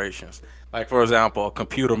 generations. Like for example, a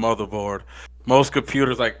computer motherboard. Most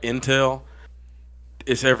computers like Intel,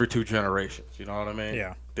 it's every 2 generations. You know what I mean?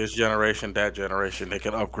 Yeah. This generation, that generation, they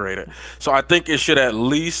can upgrade it. So I think it should at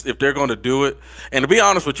least, if they're going to do it, and to be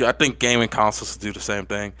honest with you, I think gaming consoles do the same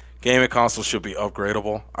thing. Gaming consoles should be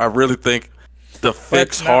upgradable. I really think the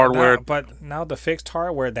fixed hardware. But now the fixed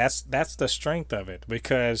hardware, that's the strength of it,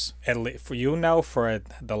 because at least for for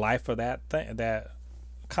the life of that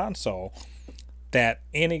console, that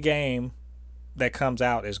any game that comes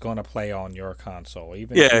out is going to play on your console,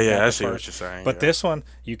 even if Yeah, you yeah, got I the see what first. you're saying. But Yeah. this one,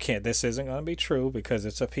 you can't. This isn't going to be true because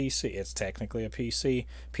it's a PC. It's technically a PC.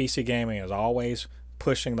 PC gaming is always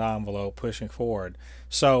pushing the envelope, pushing forward.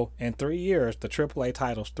 So in 3 years, the AAA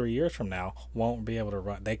titles 3 years from now won't be able to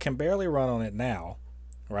run. They can barely run on it now,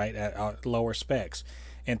 right, at lower specs.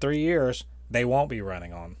 In 3 years, they won't be able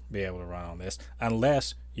to run on this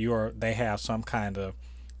unless they have some kind of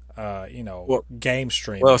Well, game well,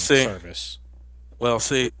 streaming see, service.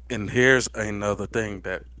 and here's another thing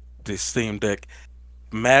that the Steam Deck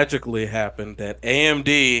magically happened that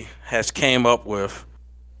AMD has came up with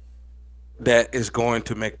that is going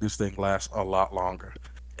to make this thing last a lot longer.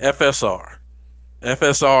 FSR.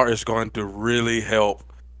 FSR is going to really help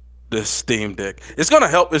this Steam Deck. It's going to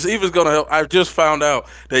help. It's even going to help. I just found out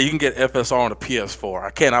that you can get FSR on the PS4. I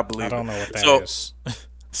cannot I believe don't it. know what that So, is.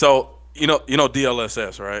 so you know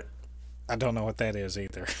DLSS, right? I don't know what that is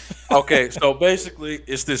either. Okay, so basically,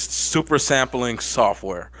 it's this super sampling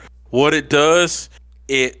software. What it does,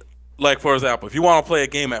 it like for example, if you want to play a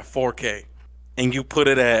game at 4K and you put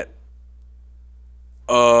it at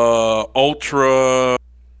ultra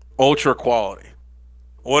quality,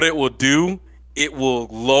 what it will do, it will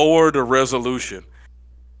lower the resolution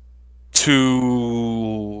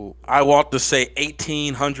to I want to say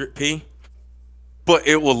 1800p, but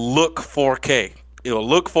it will look 4K. It will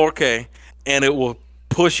look 4K and it will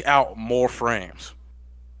push out more frames.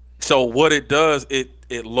 So what it does,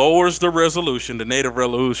 it lowers the resolution, the native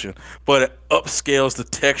resolution, but it upscales the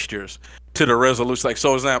textures to the resolution. Like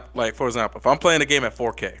for example, if I'm playing a game at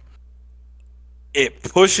 4K, it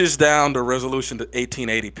pushes down the resolution to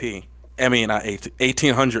 1880p. I mean, not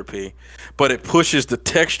 1800p, but it pushes the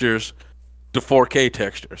textures to 4K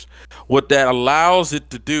textures. What that allows it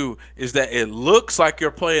to do is that it looks like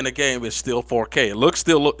you're playing a game. It's still 4K.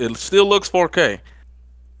 It still looks 4K.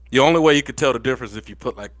 The only way you could tell the difference if you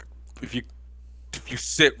put if you if you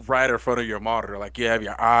sit right in front of your monitor, like you have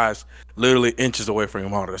your eyes literally inches away from your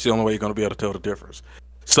monitor. That's the only way you're going to be able to tell the difference.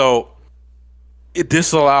 So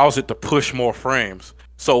this allows it to push more frames.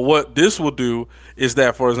 So what this will do is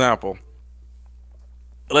that, for example,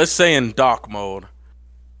 let's say in dock mode,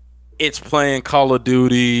 it's playing Call of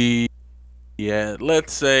Duty. Yeah,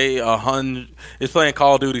 let's say 100. It's playing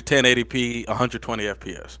Call of Duty 1080p, 120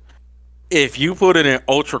 FPS. If you put it in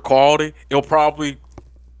ultra quality, it'll probably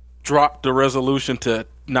drop the resolution to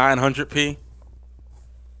 900p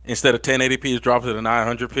instead of 1080p. It drops it to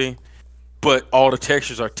 900p, but all the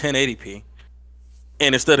textures are 1080p.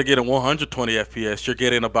 And instead of getting 120 FPS, you're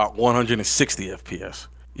getting about 160 FPS.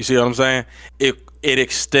 You see what I'm saying? It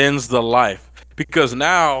extends the life because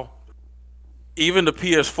now even the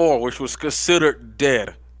PS4, which was considered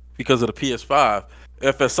dead because of the PS5,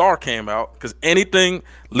 FSR came out because anything,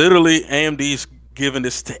 literally AMD's giving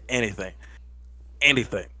this to anything.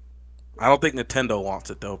 Anything. I don't think Nintendo wants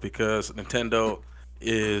it though because Nintendo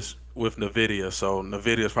is with Nvidia, so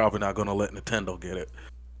Nvidia's probably not going to let Nintendo get it,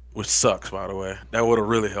 which sucks, by the way. That would have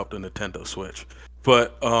really helped the Nintendo Switch.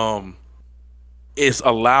 But it's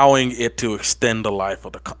allowing it to extend the life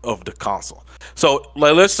of the console. So,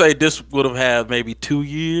 like, let's say this would have had maybe 2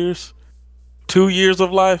 years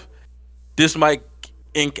of life. This might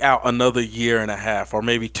ink out another year and a half, or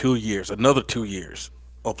maybe 2 years, another 2 years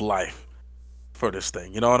of life for this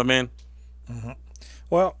thing. You know what I mean?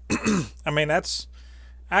 Well, I mean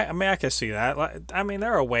I mean I can see that. I mean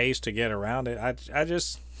there are ways to get around it. I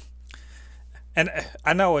just and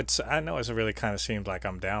I know it really kind of seems like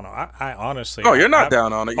I'm down on. I honestly. Oh, you're not I,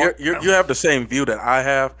 down on it. oh, You have the same view that I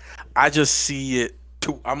have. I just see it.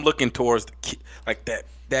 I'm looking towards like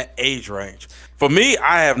that age range. For me,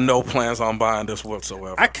 I have no plans on buying this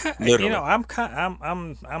whatsoever. Literally. I'm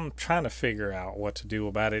trying to figure out what to do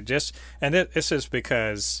about it. This is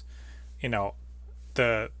because,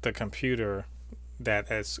 the computer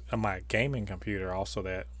that is my gaming computer also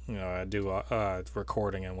that I do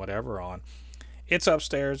recording and whatever on. It's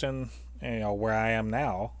upstairs where I am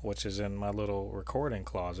now, which is in my little recording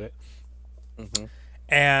closet, Hmm.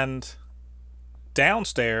 and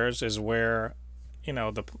downstairs is where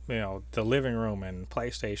the living room and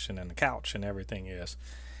PlayStation and the couch and everything is.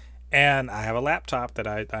 And I have a laptop that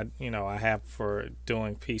I have for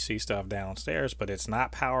doing PC stuff downstairs, but it's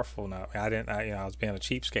not powerful enough. I was being a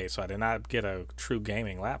cheapskate, so I did not get a true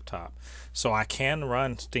gaming laptop. So I can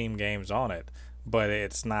run Steam games on it, but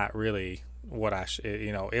it's not really what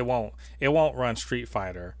it won't run Street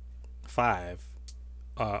Fighter 5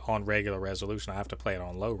 on regular resolution. I have to play it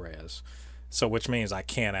on low res. So which means I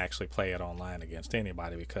can't actually play it online against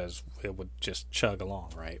anybody because it would just chug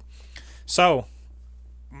along, right? So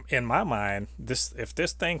in my mind, if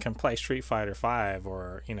this thing can play Street Fighter 5,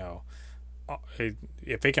 or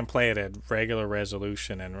if it can play it at regular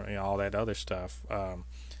resolution and all that other stuff,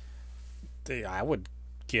 I would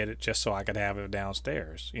get it just so I could have it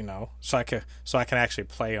downstairs, so I can actually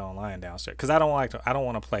play online downstairs, because I don't want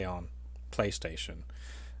to play on PlayStation.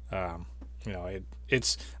 Um,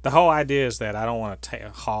 it's the whole idea is that I don't want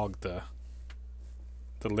to hog the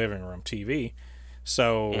living room TV.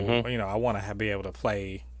 So Hmm. I want to be able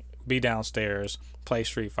to be downstairs, play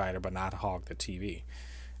Street Fighter, but not hog the TV.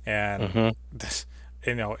 And Hmm. this,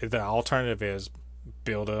 the alternative is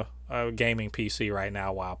build a gaming PC right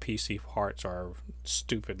now while PC parts are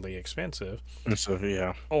stupidly expensive, So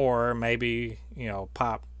yeah. or maybe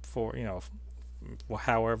pop for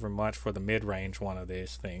however much for the mid range one of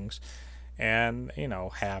these things, and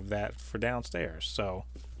have that for downstairs. So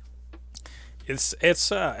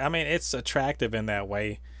I mean, it's attractive in that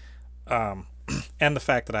way, um, and the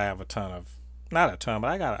fact that I have a ton of, not a ton,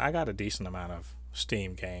 but I got a decent amount of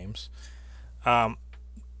Steam games. Um,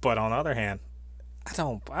 but on the other hand, I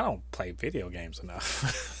don't play video games enough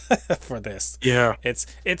for this. Yeah. It's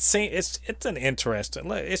an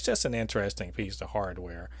interesting, it's just an interesting piece of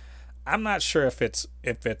hardware. I'm not sure if it's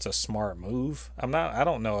a smart move. I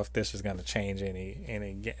don't know if this is going to change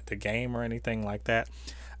the game or anything like that.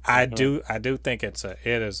 Hmm. I do think it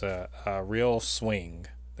is a real swing.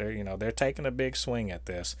 They're taking a big swing at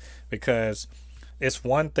this, because it's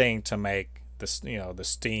one thing to make the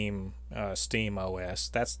Steam OS.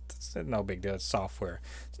 That's no big deal. It's software,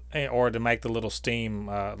 or to make the little Steam,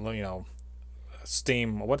 what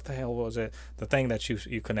the hell was it? The thing that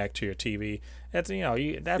you connect to your TV. That's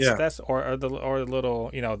Yeah. that's or the little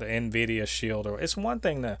the Nvidia Shield. Or it's one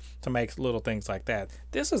thing to make little things like that.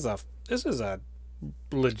 This is a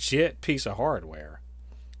legit piece of hardware.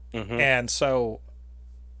 Hmm. And so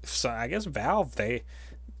I guess Valve, they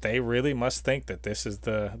really must think that this is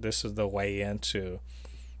the way into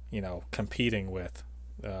competing with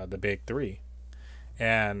the big three.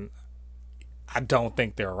 And I don't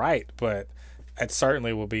think they're right, but it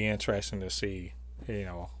certainly will be interesting to see you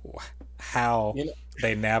know how You know,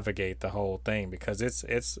 they navigate the whole thing, because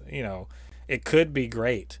it could be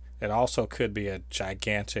great. It also could be a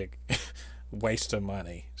gigantic waste of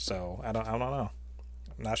money. So I don't know.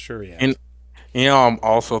 I'm not sure and yet. I'm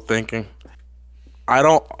also thinking. I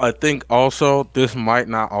don't. I think also this might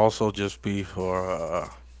not also just be for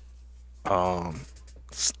um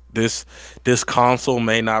this this console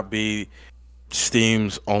may not be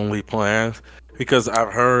Steam's only plans, because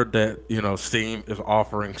I've heard that Steam is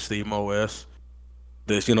offering Steam OS,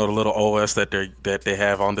 this the little OS that they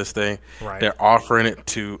have on this thing. Right. They're offering it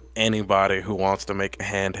to anybody who wants to make a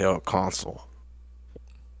handheld console.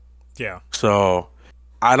 Yeah. So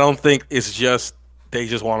I don't think it's just they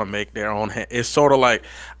just want to make their own. It's sort of like,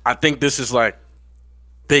 I think this is like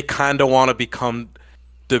they kind of want to become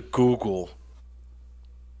the Google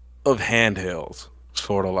of handhelds.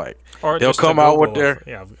 Sort of like Or they'll just a come out with Google of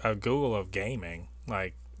their, yeah, a Google of gaming.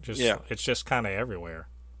 Like, just yeah, it's just kind of everywhere.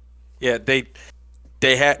 yeah, they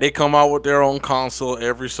come out with their own console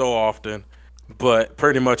every so often, but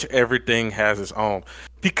pretty much everything has its own.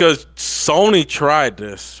 Because Sony tried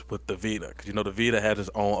this with the Vita, because the Vita had its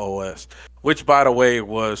own OS, which by the way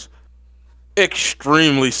was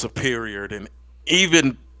extremely superior than,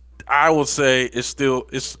 even, I would say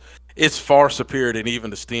it's far superior than even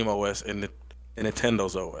the Steam OS and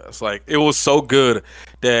Nintendo's OS. Like, it was so good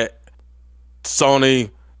that Sony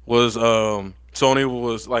Sony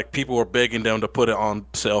was like, people were begging them to put it on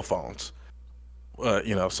cell phones.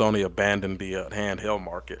 Sony abandoned the handheld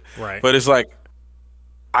market, Right. but it's like,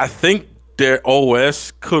 I think their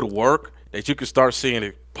OS could work, that you could start seeing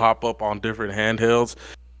it pop up on different handhelds,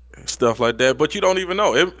 stuff like that. But you don't even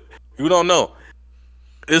know it. You don't know.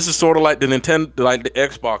 This is sort of like the Nintendo, like the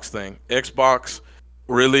Xbox thing. Xbox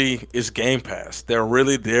really is Game Pass. They're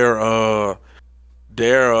really their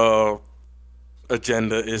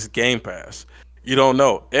agenda is Game Pass. You don't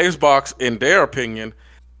know. Xbox, in their opinion,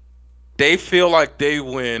 they feel like they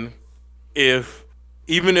win if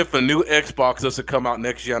even if a new Xbox doesn't come out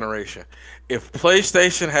next generation. If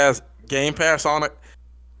PlayStation has Game Pass on it,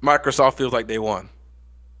 Microsoft feels like they won.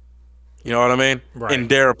 You know what I mean? Right. In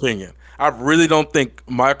their opinion. I really don't think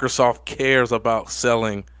Microsoft cares about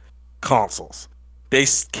selling consoles. They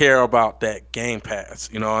care about that Game Pass.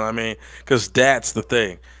 You know what I mean? Because that's the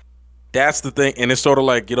thing. That's the thing. And it's sort of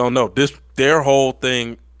like, you don't know. Their whole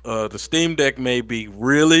thing, the Steam Deck may be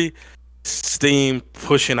really Steam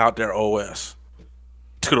pushing out their OS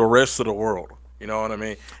to the rest of the world. You know what I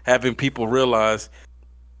mean? Having people realize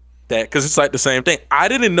that, because it's like the same thing. I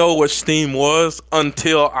didn't know what Steam was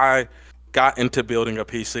until I got into building a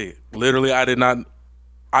PC. Literally, I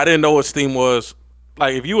didn't know what Steam was.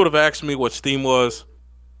 Like, if you would have asked me what Steam was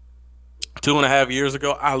 2.5 years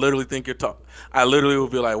ago, I literally I literally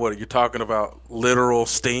would be like, "What are you talking about? Literal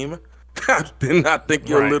Steam?" I did not think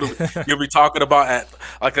you'll be talking about at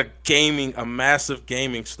like a massive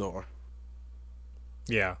gaming store.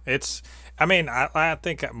 Yeah, it's. I mean, I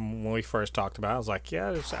think when we first talked about it, I was like,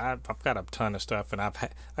 yeah, I've got a ton of stuff, and I've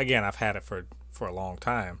had it for a long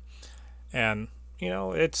time, and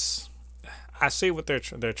it's. I see what they're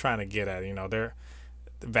trying to get at.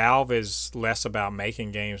 Valve is less about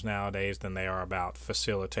making games nowadays than they are about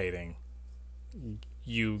facilitating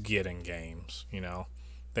you getting games.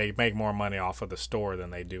 They make more money off of the store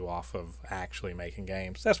than they do off of actually making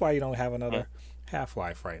games. That's why you don't have another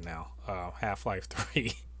Half-Life right now. Half-Life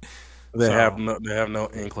 3. They have no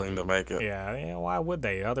inkling to make it. Yeah, why would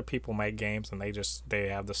they? Other people make games and they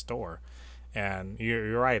have the store. And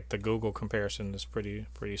you're right, the Google comparison is pretty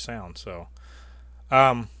sound. So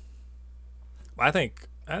I think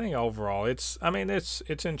overall it's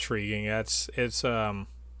intriguing. I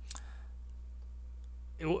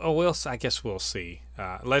guess we'll see.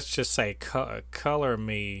 Let's just say color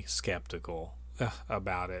me skeptical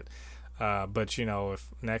about it. But if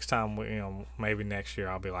next time maybe next year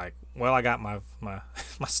I'll be like, well, I got my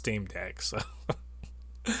Steam Deck, so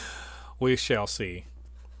we shall see.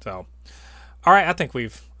 So, all right, I think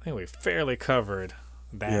we've fairly covered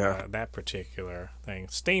that particular thing.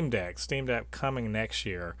 Steam Deck coming next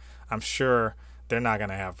year. I'm sure they're not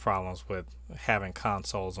going to have problems with having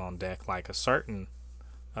consoles on deck like a certain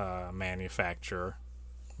manufacturer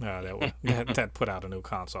that put out a new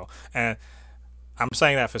console. And I'm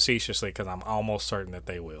saying that facetiously because I'm almost certain that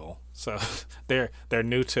they will. So they're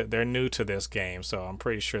new to this game, so I'm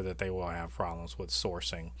pretty sure that they will have problems with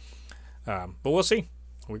sourcing. But we'll see.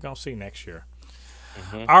 We're gonna see next year.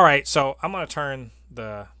 Mm-hmm. All right, so I'm gonna turn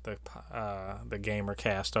the gamer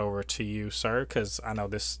cast over to you, sir, because I know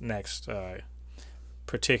this next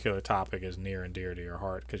particular topic is near and dear to your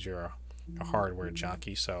heart because you're a hardware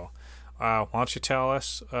junkie. So why don't you tell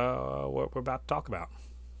us what we're about to talk about?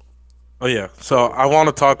 Oh yeah, so I want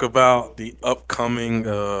to talk about the upcoming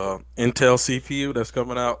Intel CPU that's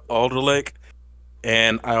coming out, Alder Lake,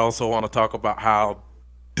 and I also want to talk about how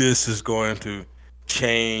this is going to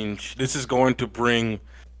change. This is going to bring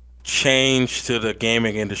change to the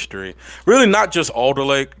gaming industry. Really, not just Alder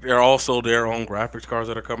Lake. There are also their own graphics cards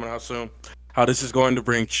that are coming out soon. How this is going to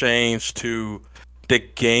bring change to the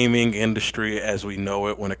gaming industry as we know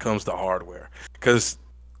it when it comes to hardware. Because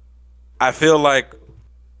I feel like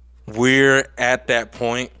we're at that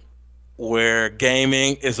point where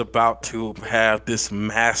gaming is about to have this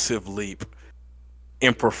massive leap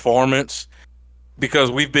in performance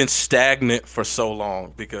because we've been stagnant for so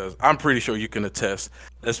long. Because I'm pretty sure you can attest.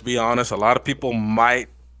 Let's be honest, a lot of people might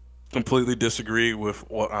completely disagree with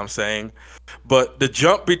what I'm saying, but the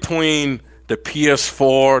jump between the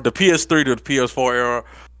PS3 to the PS4 era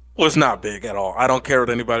was not big at all. I don't care what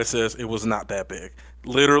anybody says, it was not that big.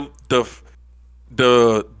 Literally,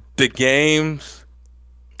 the games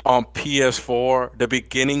on PS4, the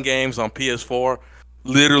beginning games on PS4,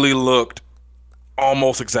 literally looked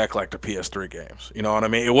almost exactly like the PS3 games. You know what I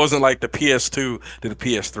mean? It wasn't like the PS2 to the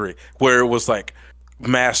PS3, where it was like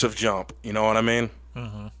massive jump. You know what I mean?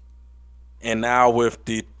 Mm-hmm. And now with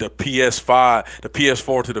the PS5, the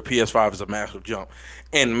PS4 to the PS5 is a massive jump.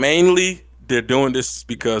 And mainly they're doing this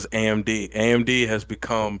because AMD has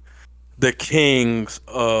become the kings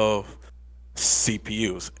of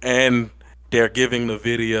CPUs, and they're giving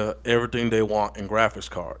NVIDIA everything they want in graphics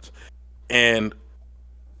cards. And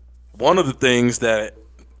one of the things that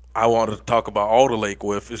I wanted to talk about Alder Lake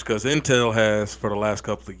with is because Intel has, for the last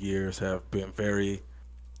couple of years, have been very,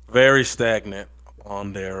 very stagnant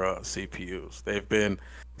on their CPUs. They've been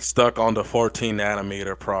stuck on the 14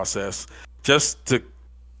 nanometer process. Just to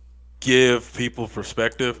give people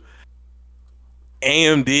perspective,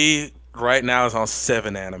 AMD right now is on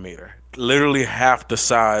 7 nanometer. Literally half the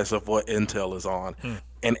size of what Intel is on.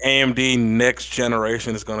 and AMD next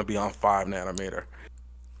generation is going to be on 5 nanometer.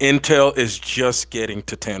 Intel is just getting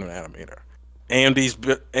to 10 nanometer.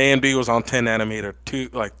 AMD was on 10 nanometer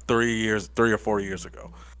 3 or 4 years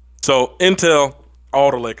ago. So Intel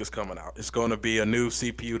Alder Lake is coming out. It's going to be a new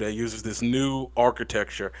CPU that uses this new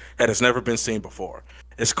architecture that has never been seen before.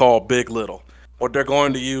 It's called Big Little. What they're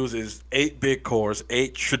going to use is 8 big cores,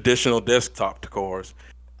 8 traditional desktop cores,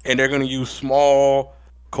 and they're going to use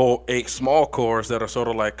eight small cores that are sort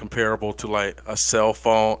of like comparable to like a cell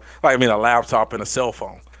phone, a laptop and a cell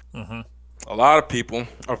phone. Mm-hmm. A lot of people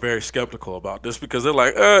are very skeptical about this because they're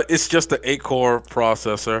like, it's just an 8-core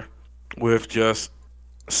processor with just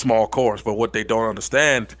small cores. But what they don't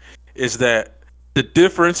understand is that the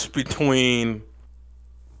difference between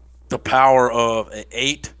the power of an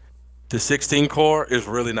 8 to 16 core is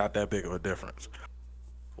really not that big of a difference.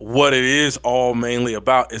 What it is all mainly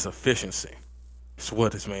about is efficiency. It's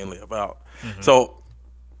what it's mainly about. Mm-hmm. So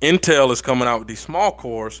Intel is coming out with these small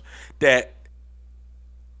cores that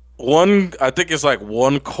I think it's like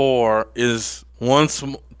one core is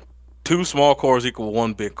two small cores equal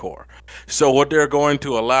one big core. So what they're going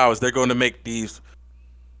to allow is they're going to make these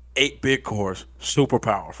 8 big cores super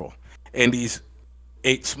powerful, and these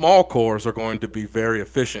 8 small cores are going to be very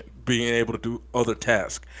efficient, being able to do other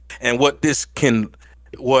tasks. And what this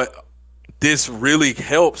really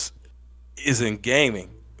helps is in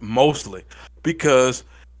gaming mostly, because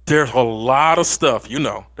there's a lot of stuff,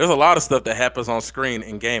 there's a lot of stuff that happens on screen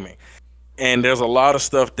in gaming. And there's a lot of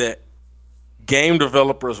stuff that game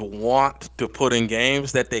developers want to put in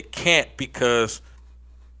games that they can't because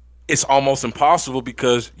it's almost impossible,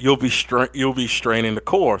 because you'll be straining the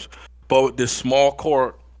cores. But with this small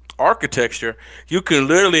core architecture, you can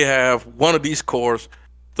literally have one of these cores,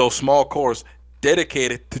 those small cores,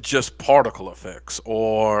 dedicated to just particle effects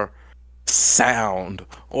or sound,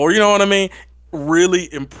 or you know what I mean?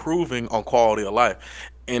 Really improving on quality of life.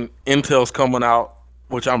 And Intel's coming out,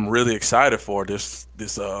 which I'm really excited for. This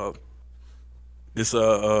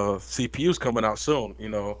CPU's coming out soon,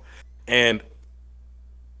 and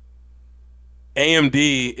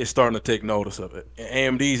AMD is starting to take notice of it.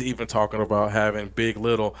 And AMD's even talking about having Big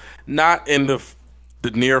Little, not in the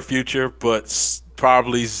near future, but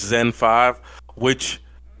probably Zen 5, which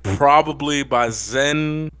probably by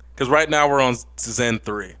Zen, because right now we're on Zen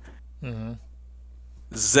 3. Mm-hmm.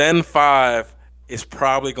 Zen 5 is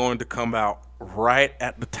probably going to come out right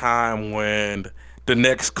at the time when the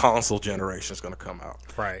next console generation is going to come out.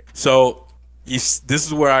 Right. So this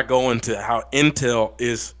is where I go into how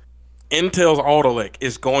Intel's Alder Lake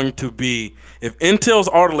is going to be. If Intel's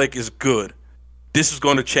Alder Lake is good, this is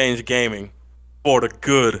going to change gaming for the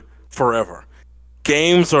good forever.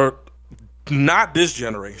 Games are not this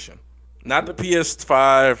generation, not the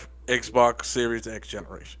PS5, Xbox Series X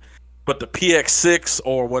generation, but the PX6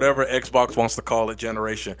 or whatever Xbox wants to call it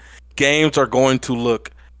generation. Games are going to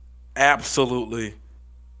look absolutely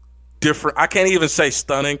different. I can't even say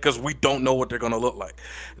stunning because we don't know what they're going to look like.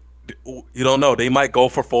 You don't know. They might go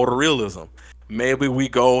for photorealism. Maybe we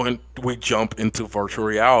go and we jump into virtual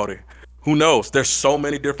reality. Who knows? There's so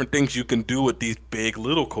many different things you can do with these Big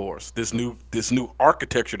Little cores. This new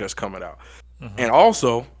architecture that's coming out. Mm-hmm. And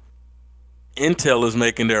also, Intel is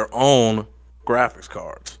making their own graphics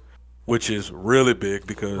cards, which is really big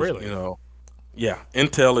because Intel,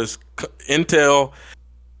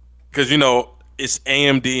 because it's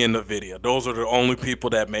AMD and NVIDIA. Those are the only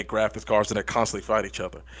people that make graphics cards and that constantly fight each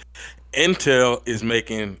other. Intel is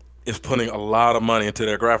putting a lot of money into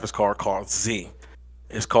their graphics card called Z.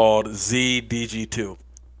 It's called ZDG2.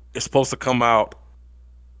 It's supposed to come out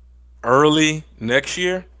early next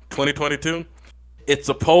year, 2022. It's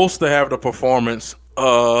supposed to have the performance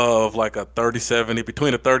of like a 3070,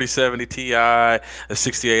 between a 3070 Ti, a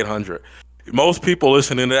 6800. Most people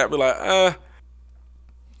listening to that be like,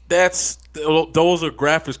 those are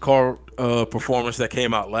graphics card performance that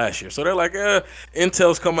came out last year. So they're like,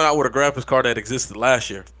 Intel's coming out with a graphics card that existed last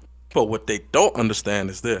year. But what they don't understand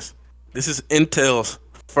is this. This is Intel's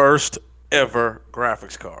first ever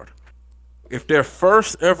graphics card. If their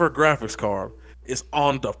first ever graphics card is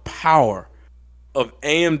on the power of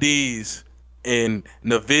AMD's and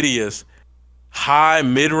NVIDIA's high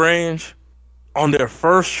mid-range on their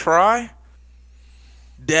first try,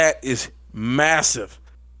 that is massive.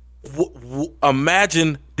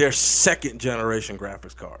 Imagine their second generation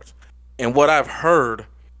graphics cards. And what I've heard,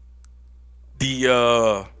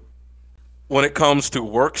 when it comes to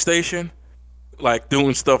workstation, like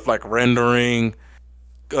doing stuff like rendering,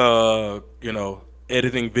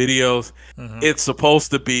 editing videos, mm-hmm. It's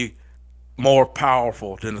supposed to be more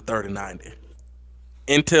powerful than the 3090.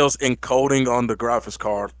 Intel's encoding on the graphics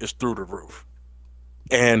card is through the roof.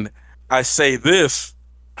 And I say this,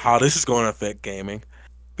 how this is going to affect gaming,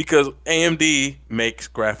 because AMD makes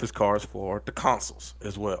graphics cards for the consoles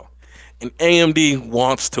as well. And AMD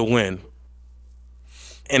wants to win.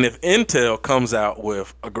 And if Intel comes out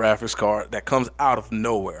with a graphics card that comes out of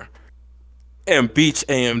nowhere and beats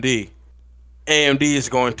AMD, AMD is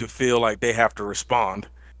going to feel like they have to respond.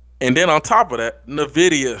 And then on top of that,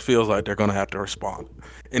 NVIDIA feels like they're going to have to respond.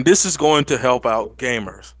 And this is going to help out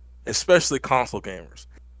gamers, especially console gamers,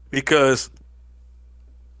 because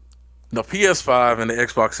the PS5 and the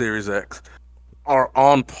Xbox Series X are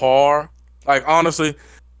on par. Like, honestly,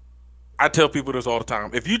 I tell people this all the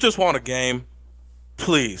time. If you just want a game,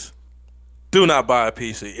 please do not buy a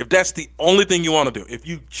PC. If that's the only thing you want to do, if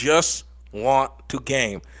you just want to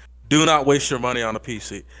game, do not waste your money on a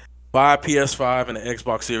PC. Buy a PS5 and an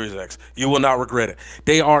Xbox Series X. You will not regret it.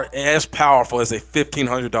 They are as powerful as a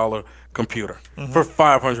 $1,500 computer for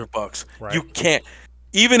 $500. Right. You can't.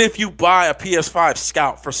 Even if you buy a PS5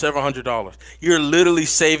 Scout for $700, you're literally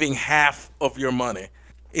saving half of your money.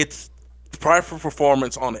 It's price for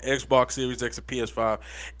performance on the Xbox Series X and PS5.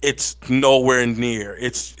 It's nowhere near.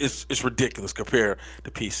 It's ridiculous compared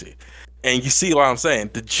to PC. And you see what I'm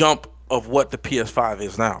saying? The jump of what the PS5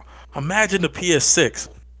 is now. Imagine the PS6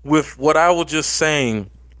 with what I was just saying,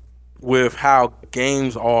 with how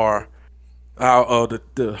games are, how the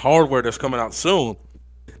hardware that's coming out soon,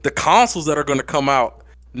 the consoles that are going to come out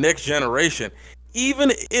next generation,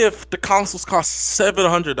 even if the consoles cost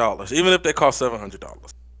 $700, even if they cost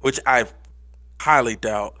 $700, which I highly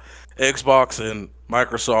doubt, Xbox and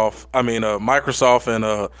Microsoft, Microsoft and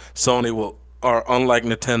Sony are unlike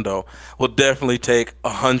Nintendo, will definitely take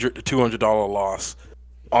 $100 to $200 loss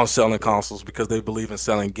on selling consoles because they believe in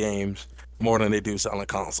selling games more than they do selling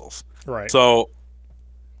consoles. Right. So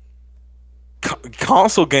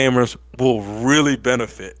console gamers will really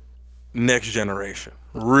benefit next generation.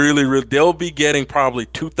 Really, they'll be getting probably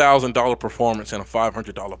 $2,000 performance in a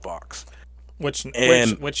 $500 box. Which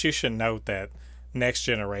you should note that next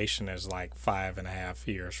generation is like 5.5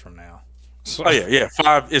 years from now. So. Oh yeah,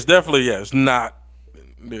 5. It's definitely It's not.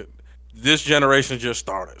 This generation just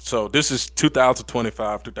started, so this is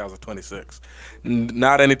 2025, 2026.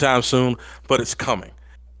 Not anytime soon, but it's coming.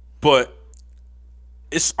 But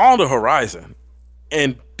it's on the horizon,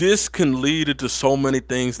 and this can lead into so many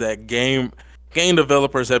things that game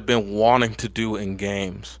developers have been wanting to do in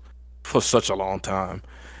games for such a long time.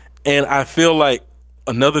 And I feel like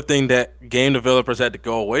another thing that game developers had to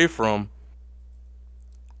go away from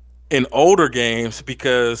in older games,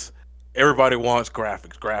 because everybody wants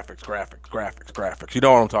graphics. You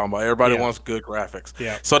know what I'm talking about? Everybody wants good graphics.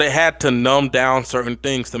 Yeah. So they had to numb down certain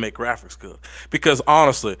things to make graphics good. Because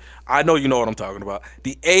honestly, I know you know what I'm talking about.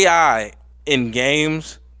 The AI in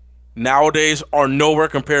games nowadays are nowhere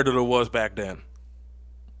compared to what it was back then.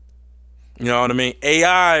 You know what I mean?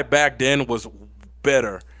 AI back then was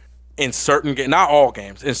better in certain games, not all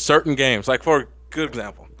games, in certain games. Like, for a good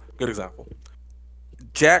example,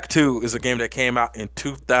 Jak 2 is a game that came out in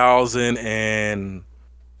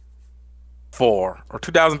 2004 or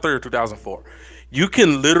 2003 or 2004. You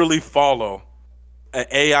can literally follow an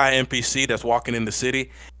AI NPC that's walking in the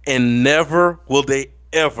city, and never will they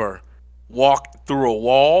ever walk through a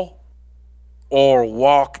wall or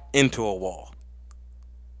walk into a wall.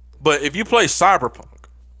 But if you play Cyberpunk,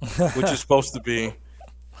 which is supposed to be,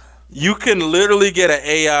 you can literally get an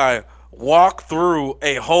AI walk through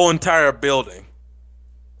a whole entire building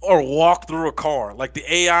or walk through a car. Like, the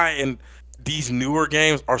AI in these newer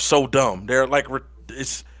games are so dumb. They're like,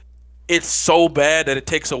 it's so bad that it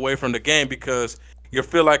takes away from the game, because you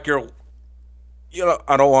feel like I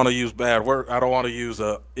don't want to use bad word. I don't want to use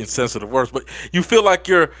insensitive words, but you feel like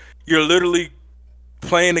you're literally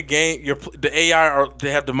playing the game. The AI they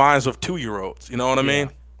have the minds of 2-year-olds. You know what I mean?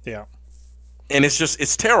 Yeah. And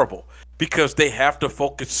it's terrible, because they have to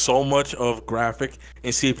focus so much of graphic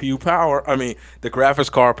and CPU power. I mean, the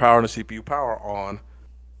graphics card power and the CPU power on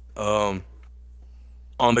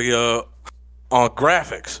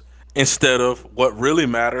graphics, instead of what really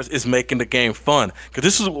matters is making the game fun. Because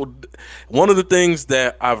this is one of the things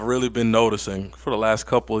that I've really been noticing for the last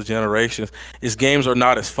couple of generations, is games are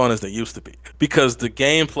not as fun as they used to be, because the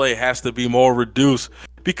gameplay has to be more reduced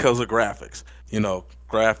because of graphics.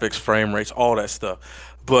 Graphics, frame rates, all that stuff.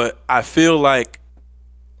 But I feel like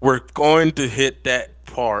we're going to hit that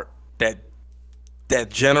part, that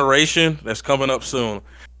generation that's coming up soon.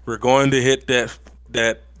 We're going to hit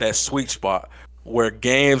that sweet spot where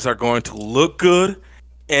games are going to look good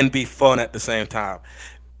and be fun at the same time.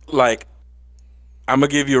 Like, I'm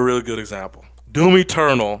gonna give you a really good example. Doom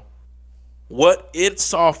Eternal, what its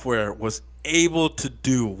software was able to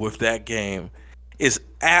do with that game is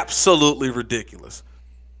absolutely ridiculous.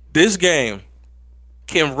 This game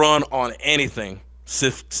can run on anything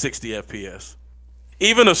 60 FPS.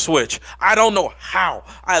 Even a Switch. I don't know how.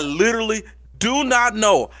 I literally do not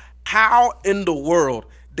know how in the world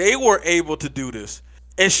they were able to do this.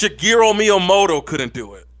 And Shigeru Miyamoto couldn't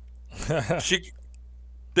do it.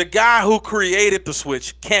 The guy who created the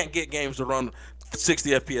Switch can't get games to run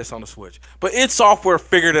 60 FPS on the Switch. But id Software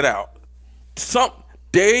figured it out.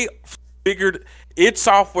 They figured id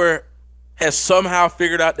Software has somehow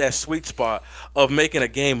figured out that sweet spot of making a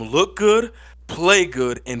game look good, play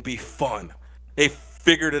good, and be fun. They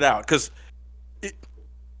figured it out. Because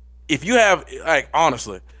if you have, like,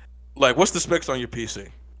 honestly, like, what's the specs on your PC?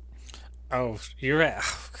 Oh, you're at.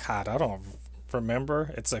 Oh, God, I don't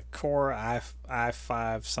remember. It's a Core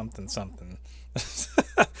i5 something something.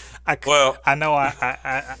 Well, I know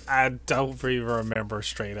I don't even remember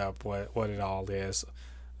straight up what it all is.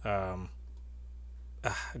 Um,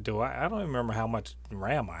 I don't even remember how much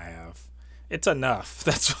RAM I have. It's enough.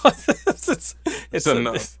 That's what it's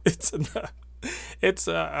enough. It's enough. It's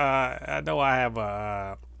I know I have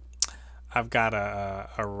I've got a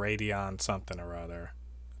Radeon something or other.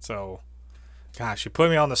 So, gosh, you put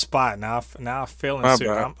me on the spot now. Now I'm feeling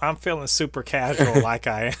I'm feeling super casual like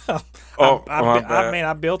I am. I mean,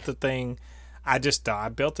 I built the thing. I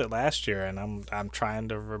built it last year, and I'm trying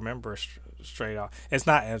to remember straight off. It's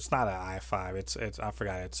not an i5. It's I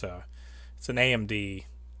forgot. It's an AMD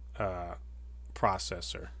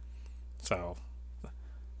processor. So,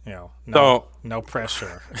 no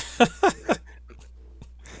pressure.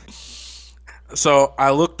 So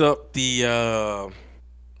I looked up the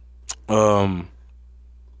Doom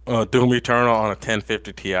Eternal on a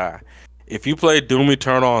 1050 Ti. If you play Doom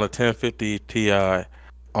Eternal on a 1050 Ti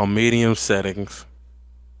on medium settings,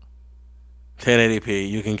 1080p,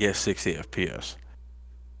 you can get 60 FPS.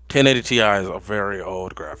 1080 Ti is a very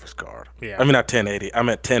old graphics card. Yeah. I mean, not 1080. I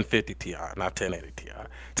meant 1050 Ti, not 1080 Ti.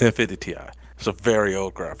 1050 Ti. It's a very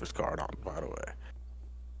old graphics card, by the way.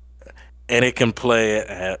 And it can play it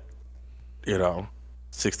at,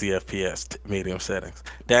 60 FPS medium settings.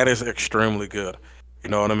 That is extremely good. You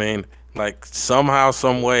know what I mean? Like, somehow,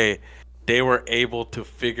 some way, they were able to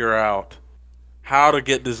figure out how to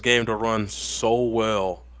get this game to run so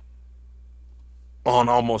well on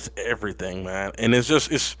almost everything, man. And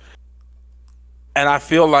and I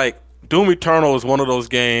feel like Doom Eternal is one of those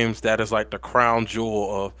games that is like the crown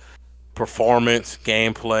jewel of performance,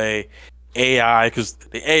 gameplay, AI, because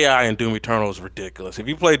the AI in Doom Eternal is ridiculous. If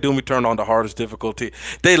you play Doom Eternal on the hardest difficulty,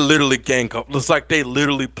 they literally gang up. It's like they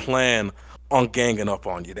literally plan on ganging up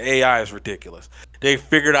on you. The AI is ridiculous. They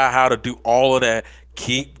figured out how to do all of that,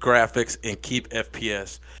 keep graphics and keep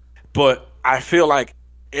FPS. But I feel like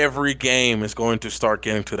every game is going to start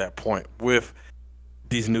getting to that point with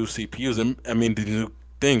these new CPUs. And I mean, these new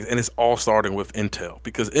things, and it's all starting with Intel,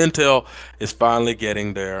 because Intel is finally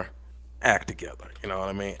getting their act together. You know what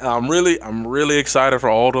I mean? And I'm really excited for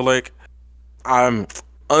Alder Lake. I'm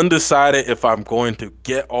undecided if I'm going to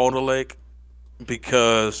get Alder Lake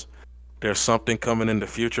because there's something coming in the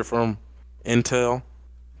future from Intel.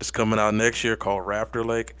 It's coming out next year called Raptor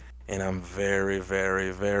Lake, and I'm very,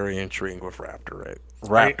 very, very intrigued with Raptor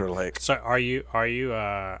Lake. So are you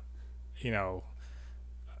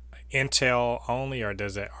Intel only, or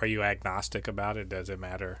are you agnostic about it? Does it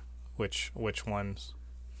matter which ones?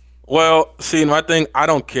 Well, see, my thing, I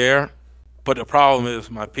don't care, but the problem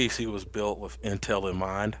is my PC was built with Intel in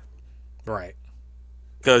mind. Right.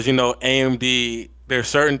 Because, AMD, there's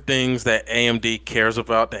certain things that AMD cares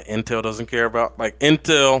about that Intel doesn't care about. Like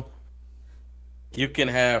Intel, you can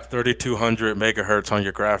have 3200 megahertz on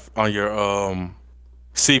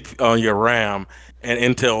your RAM, and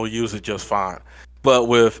Intel will use it just fine. But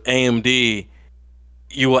with AMD,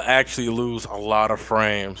 you will actually lose a lot of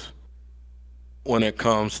frames when it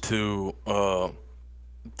comes to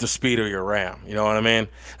the speed of your RAM. You know what I mean?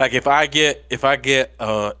 Like if I get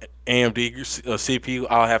AMD CPU,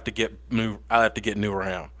 I'll have to get new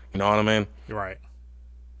RAM. You know what I mean? You're right.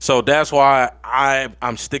 So that's why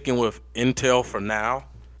I'm sticking with Intel for now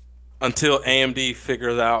until AMD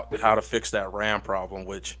figures out how to fix that RAM problem,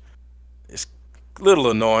 which is a little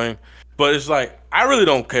annoying. But it's like, I really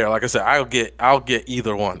don't care. Like I said, I'll get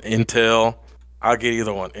either one. Intel,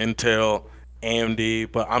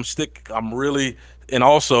 AMD, but and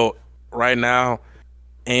also right now,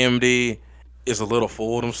 AMD is a little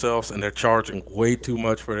full of themselves, and they're charging way too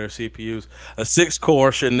much for their CPUs. A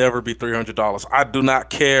 6-core should never be $300. I do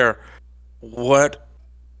not care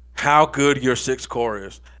how good your 6-core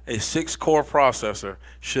is. a 6-core processor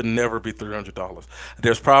should never be $300.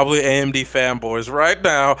 There's probably AMD fanboys right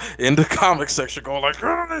now in the comment section going like,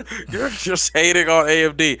 "Ah, you're just hating on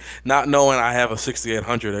AMD," not knowing I have a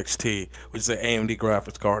 6800 XT, which is an AMD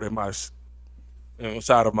graphics card in my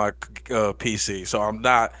inside of my PC. So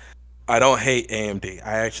I don't hate AMD.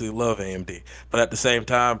 I actually love AMD, but at the same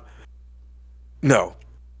time, no.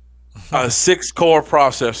 A 6-core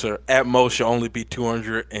processor at most should only be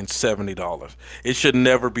 $270. It should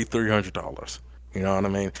never be $300. You know what I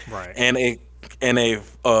mean? Right. And you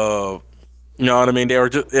know what I mean? They were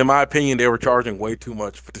just, in my opinion, they were charging way too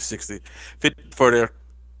much for the 50 for their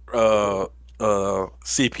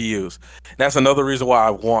CPUs. That's another reason why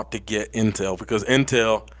I want to get Intel, because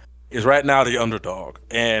Intel is right now the underdog,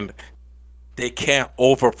 and they can't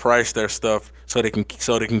overprice their stuff so they can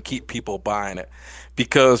keep people buying it.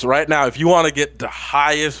 Because right now, if you want to get the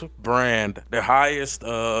highest brand, the highest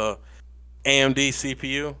AMD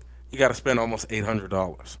CPU, you got to spend almost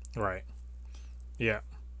 $800. Right. Yeah.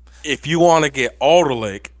 If you want to get Alder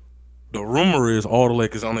Lake, the rumor is Alder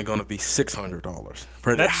Lake is only going to be $600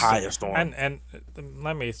 for the highest one. And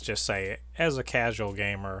let me just say, as a casual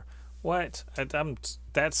gamer, that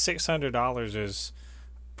 $600 is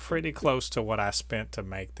pretty close to what I spent to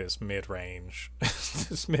make this mid range.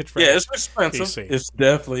 This mid range. Yeah, it's expensive. PC. It's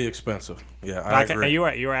definitely expensive. Yeah, I agree. And you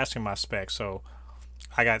were asking my specs, so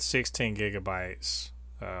I got 16 gigabytes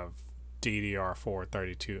of DDR4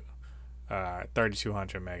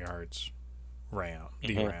 3200 megahertz RAM,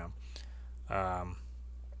 DRAM.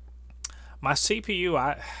 My CPU,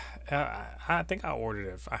 I think I ordered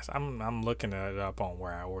it. I'm looking it up on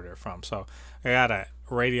where I ordered it from. So I got a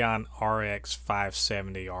Radeon RX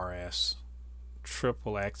 570 RS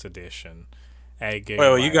Triple X Edition, 8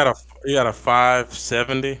 Well, gigabyte. you got a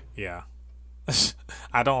 570. Yeah.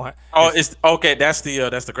 I don't. Oh, it's okay. That's the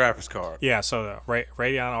graphics card. Yeah. So the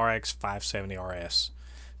Radeon RX 570 RS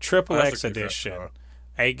Triple Oh, that's X a good graphics Edition, card.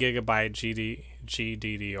 8 gigabyte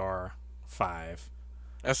GDDR5.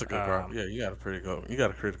 That's a good graphics. Yeah, you got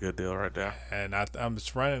a pretty good deal right there. And I'm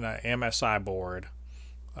just running an MSI board,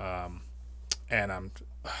 and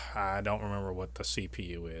I don't remember what the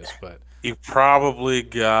CPU is, but You probably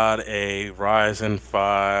got a Ryzen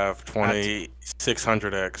 5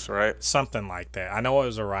 2600X, right? something like that. I know it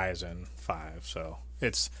was a Ryzen 5, so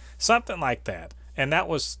it's something like that. And I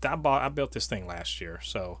built this thing last year,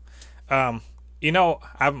 so I'm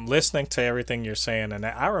listening to everything you're saying, and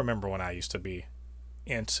I remember when I used to be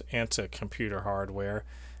into computer hardware,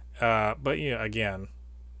 but again,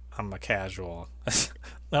 I'm a casual.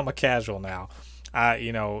 I'm a casual now.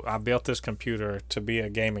 I built this computer to be a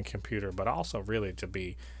gaming computer, but also really to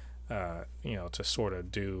be, to sort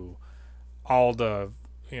of do all the,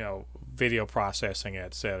 video processing,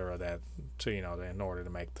 etc. In order to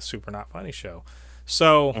make the Super Not Funny show.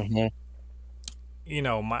 So, Mm-hmm.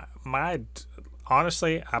 my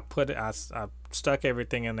honestly, I stuck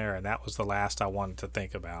everything in there, and that was the last I wanted to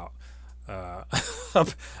think about,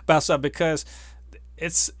 about stuff, because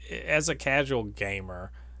it's, as a casual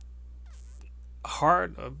gamer,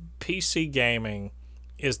 hard PC gaming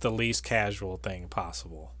is the least casual thing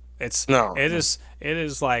possible. No, It is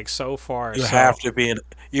like so far.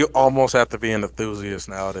 you almost have to be an enthusiast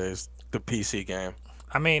nowadays. The PC game.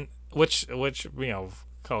 I mean, which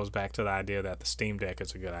goes back to the idea that the Steam Deck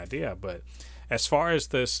is a good idea, but as far as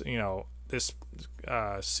this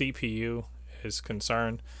CPU is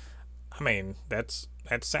concerned, I mean that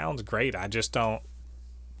sounds great. I just don't.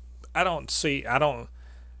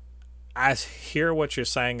 I hear what you're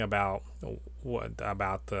saying about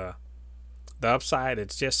the upside.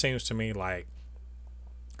 It just seems to me like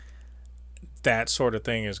that sort of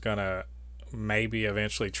thing is gonna maybe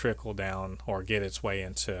eventually trickle down or get its way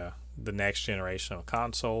into the next generation of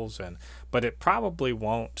consoles, but it probably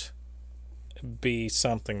won't be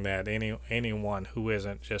something that anyone who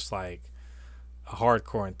isn't just like a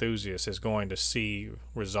hardcore enthusiast is going to see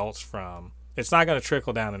results from. It's not going to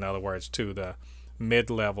trickle down, in other words, to the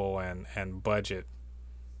mid-level and budget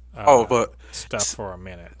But stuff for a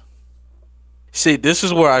minute. see, this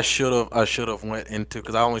is where I should have went into,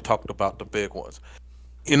 because I only talked about the big ones.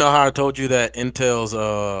 You know how I told you that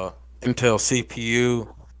Intel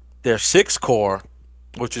CPU, their 6-core,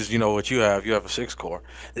 which is what you have a 6-core.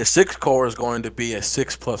 The 6-core is going to be a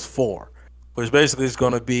 6+4, which basically is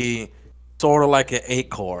going to be sort of like an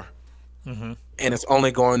 8-core, Mm-hmm. and it's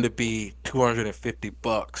only going to be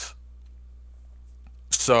 $250.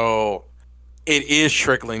 So it is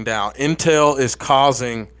trickling down. Intel is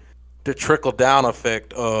causing the trickle down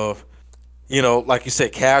effect of, like you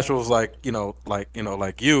said, casuals like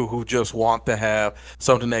you who just want to have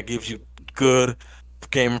something that gives you good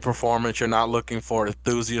gaming performance. You're not looking for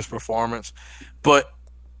enthusiast performance. But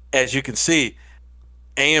as you can see,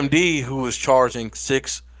 AMD, who is charging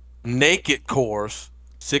naked cores,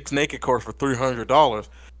 six naked cores for $300,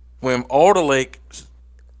 when Alder Lake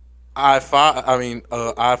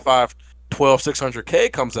i5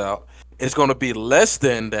 12600K comes out, it's going to be less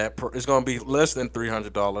than that. It's going to be less than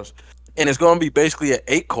 $300, and it's going to be basically an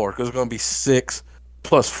 8 core because it's going to be 6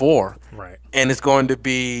 plus 4, Right. and it's going to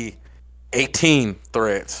be 18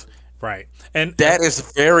 threads. Right. And that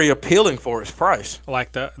is very appealing for its price.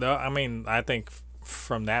 Like I mean, I think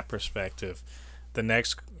from that perspective, the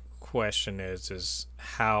next question is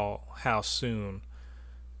how soon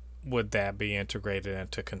would that be integrated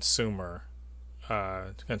into consumer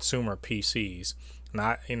PCs?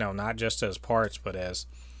 Not just as parts, but as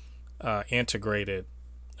integrated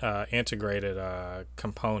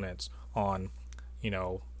components on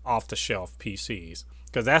off the shelf PCs.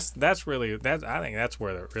 Because that's really I think that's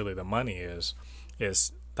where really the money is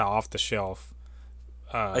the off the shelf.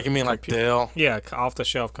 Like you mean like Dell? Yeah, off the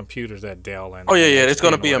shelf computers that Dell and. Oh yeah, it's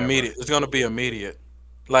going to be immediate. It's going to be immediate.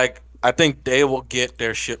 Like I think they will get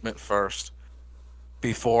their shipment first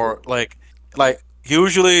before like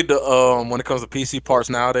usually the when it comes to PC parts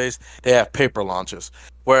nowadays, they have paper launches.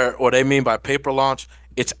 Where what they mean by paper launch,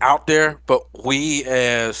 it's out there, but we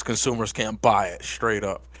as consumers can't buy it straight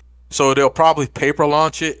up. So they'll probably paper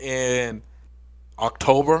launch it in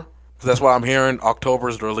October. That's why I'm hearing October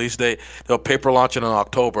is the release date. They'll paper launch it in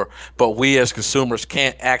October, but we as consumers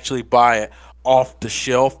can't actually buy it off the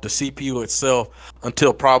shelf, the CPU itself,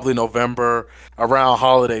 until probably November, around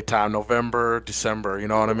holiday time, November, December. You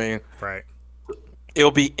know what I mean? Right. It'll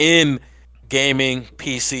be in gaming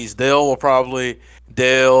PCs. Dell,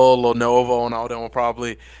 Lenovo, and all them will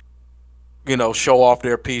probably, show off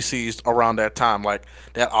their PCs around that time, like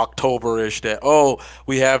that October-ish. That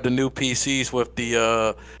we have the new PCs with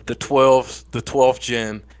the 12th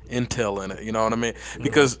gen Intel in it. You know what I mean? Mm-hmm.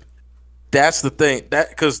 Because that's the thing.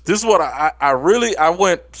 Because this is what I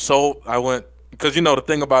went because the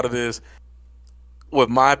thing about it is with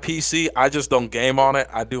my PC, I just don't game on it.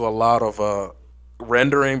 I do a lot of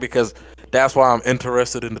rendering because that's why I'm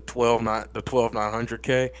interested in the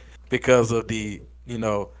 12900K because of the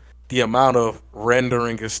amount of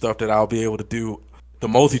rendering and stuff that I'll be able to do, the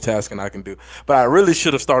multitasking I can do. But I really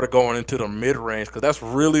should have started going into the mid-range because that's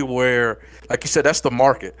really where, like you said, that's the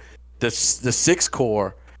market. The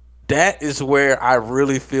 6-core, that is where I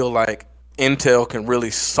really feel like Intel can really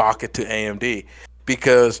sock it to AMD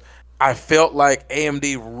because I felt like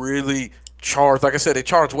AMD really charged, like I said, they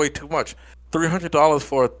charged way too much. $300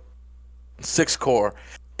 for a 6-core.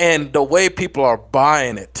 And the way people are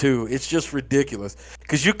buying it too, it's just ridiculous.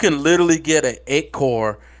 Because you can literally get an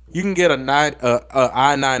 8-core, you can get a i9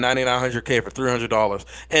 9900K for $300,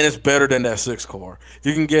 and it's better than that 6-core.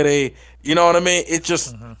 You can get you know what I mean? It's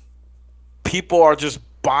just people are just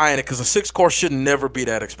buying it because a 6-core should never be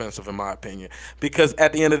that expensive, in my opinion. Because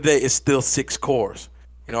at the end of the day, it's still 6 cores.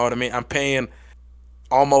 You know what I mean? I'm paying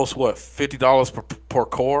almost $50 per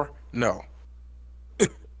core. No.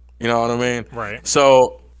 You know what I mean? Right.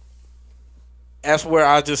 So that's where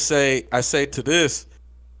I say to this,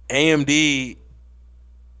 AMD,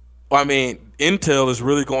 Intel is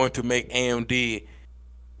really going to make AMD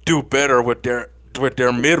do better with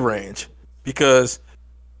their mid-range because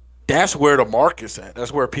that's where the market's at.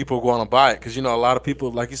 That's where people are going to buy it because, a lot of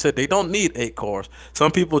people, like you said, they don't need 8 cores.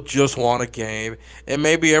 Some people just want a game and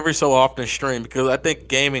maybe every so often stream because I think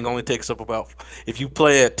gaming only takes up about, if you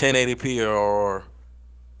play at 1080p or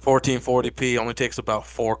 1440p, only takes about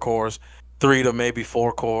 4 cores. 3 to maybe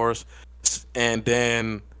 4 cores, and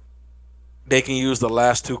then they can use the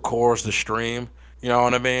last 2 cores to stream. You know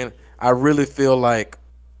what I mean? I really feel like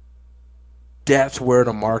that's where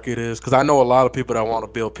the market is because I know a lot of people that want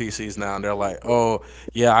to build PCs now, and they're like, "Oh,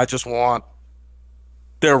 yeah, I just want."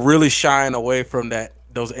 They're really shying away from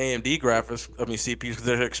those AMD graphics. CPUs because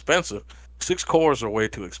they're expensive. 6 cores are way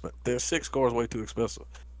too expensive. Their 6 cores way too expensive,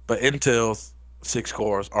 but Intel's 6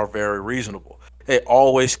 cores are very reasonable. They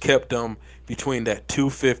always kept them between that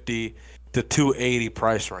 250 to 280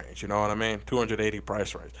 price range. You know what I mean? 280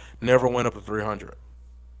 price range. Never went up to 300.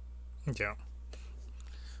 Yeah.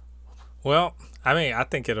 Well, I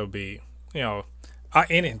think it'll be,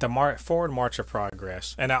 forward march of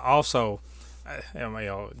progress, and I also,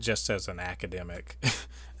 just as an academic,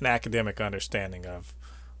 understanding of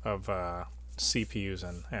CPUs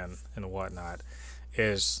and whatnot,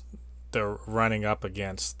 is the running up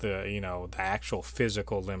against the actual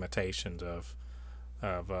physical limitations of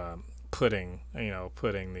putting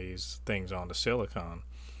these things onto silicon.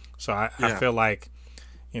 So I feel like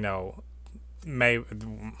maybe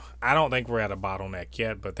I don't think we're at a bottleneck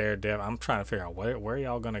yet, but I'm trying to figure out where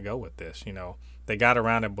y'all gonna go with this. They got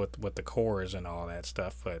around it with the cores and all that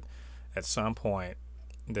stuff, but at some point,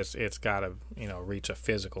 it's got to reach a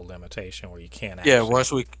physical limitation where you can't Yeah,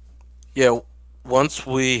 actually. once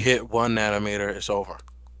we hit 1 nanometer, it's over.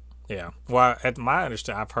 Yeah. Well, at my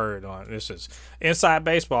understanding, I've heard on this is inside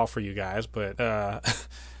baseball for you guys, but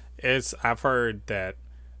it's I've heard that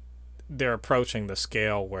they're approaching the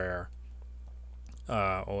scale where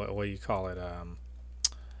what do you call it?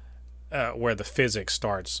 Where the physics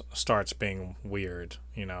starts being weird.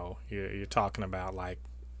 You're talking about like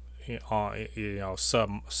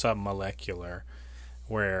submolecular,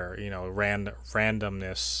 where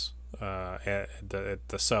randomness at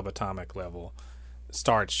the subatomic level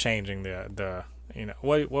starts changing the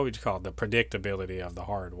what would you call it? The predictability of the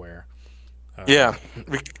hardware. Yeah,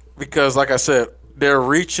 because like I said, they're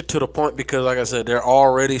reaching to the point because like I said, they're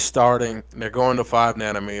already starting. They're going to 5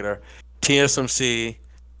 nanometer. TSMC,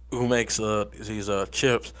 who makes these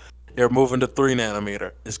chips, they're moving to 3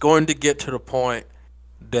 nanometer. It's going to get to the point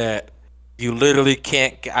that you literally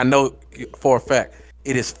can't. I know for a fact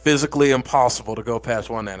it is physically impossible to go past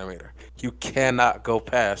 1 nanometer. You cannot go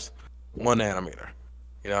past 1 nanometer.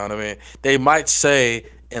 You know what I mean? They might say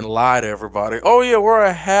and lie to everybody, "Oh yeah, we're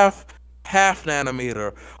a half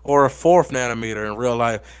nanometer or a fourth nanometer." In real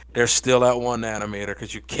life, they're still at 1 nanometer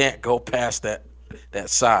because you can't go past that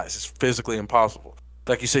size. It's physically impossible.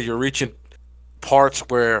 Like you said, you're reaching parts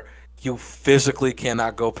where you physically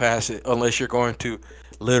cannot go past it unless you're going to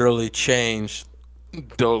literally change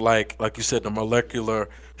the like you said, the molecular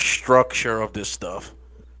structure of this stuff.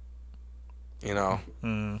 You know.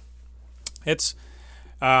 It's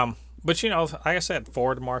but like I said,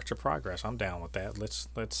 forward march to progress. I'm down with that. Let's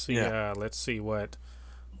see let's see what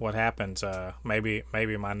happens. Maybe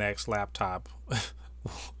my next laptop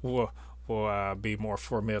will be more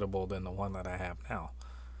formidable than the one that I have now.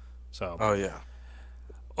 So. Oh yeah.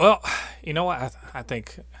 Well, you know what? I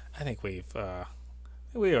think we have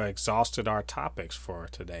exhausted our topics for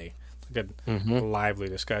today. A good, lively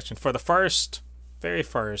discussion for the very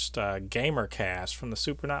first gamer cast from the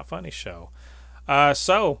Super Not Funny show.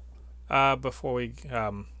 Before we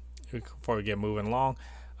get moving along,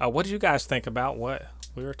 what did you guys think about what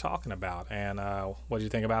we were talking about, and what did you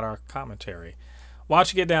think about our commentary? Why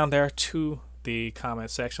don't you get down there to the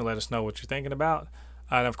comment section, let us know what you're thinking about,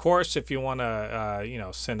 and of course, if you want to,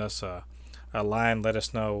 send us a line, let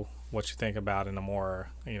us know what you think about in a more,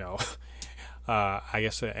 I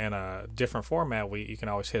guess in a different format. You can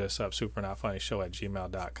always hit us up,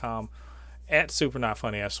 supernotfunnyshow@gmail.com. At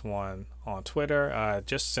SuperNotFunnyS1 on Twitter.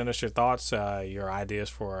 Just send us your thoughts, your ideas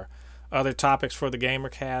for other topics for the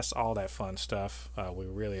GamerCast, all that fun stuff. We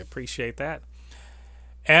really appreciate that.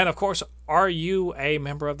 And of course, are you a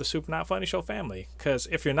member of the Super Not Funny Show family? Because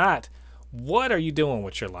if you're not, what are you doing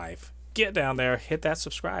with your life? Get down there, hit that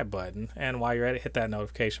subscribe button, and while you're at it, hit that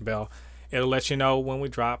notification bell. It'll let you know when we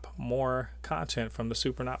drop more content from the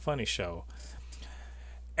Super Not Funny Show.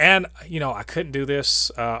 And, I couldn't do this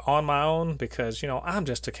on my own because, I'm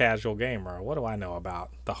just a casual gamer. What do I know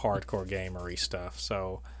about the hardcore gamery stuff?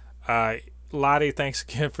 So, Lottie, thanks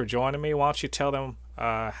again for joining me. Why don't you tell them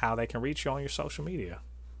how they can reach you on your social media?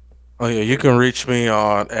 Oh yeah, you can reach me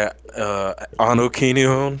on at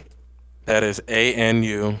Anukinihun. That is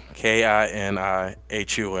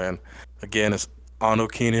ANUKINIHUN. Again, it's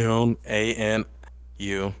Anukinihun,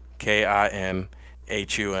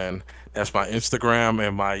 ANUKINHUN. That's my Instagram,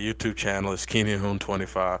 and my YouTube channel is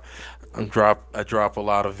Kinihun25. I drop a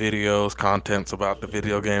lot of videos, contents about the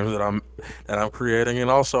video games that I'm creating,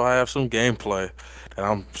 and also I have some gameplay that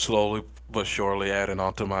I'm slowly but surely adding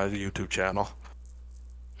onto my YouTube channel.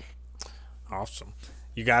 Awesome.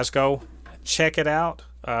 You guys go check it out.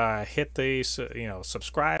 Hit the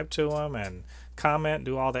subscribe to them and comment,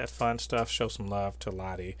 do all that fun stuff. Show some love to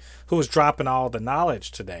Lottie, who was dropping all the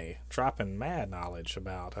knowledge today, dropping mad knowledge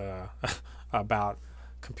about about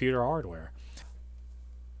computer hardware.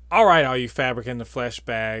 All right, all you fabric in the flesh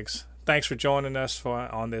bags, thanks for joining us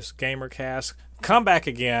on this GamerCast. Come back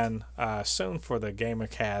again soon for the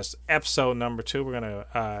GamerCast episode number 2. We're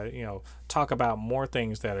gonna talk about more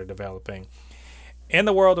things that are developing in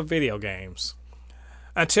the world of video games.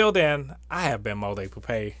 Until then, I have been Mole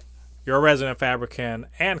Poupée, your resident fabricant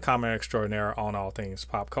and comment extraordinaire on all things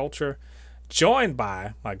pop culture, joined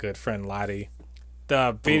by my good friend Lottie,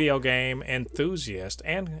 the video game enthusiast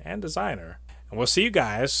and designer. And we'll see you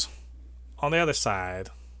guys on the other side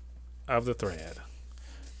of the thread.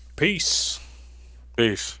 Peace.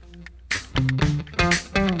 Peace.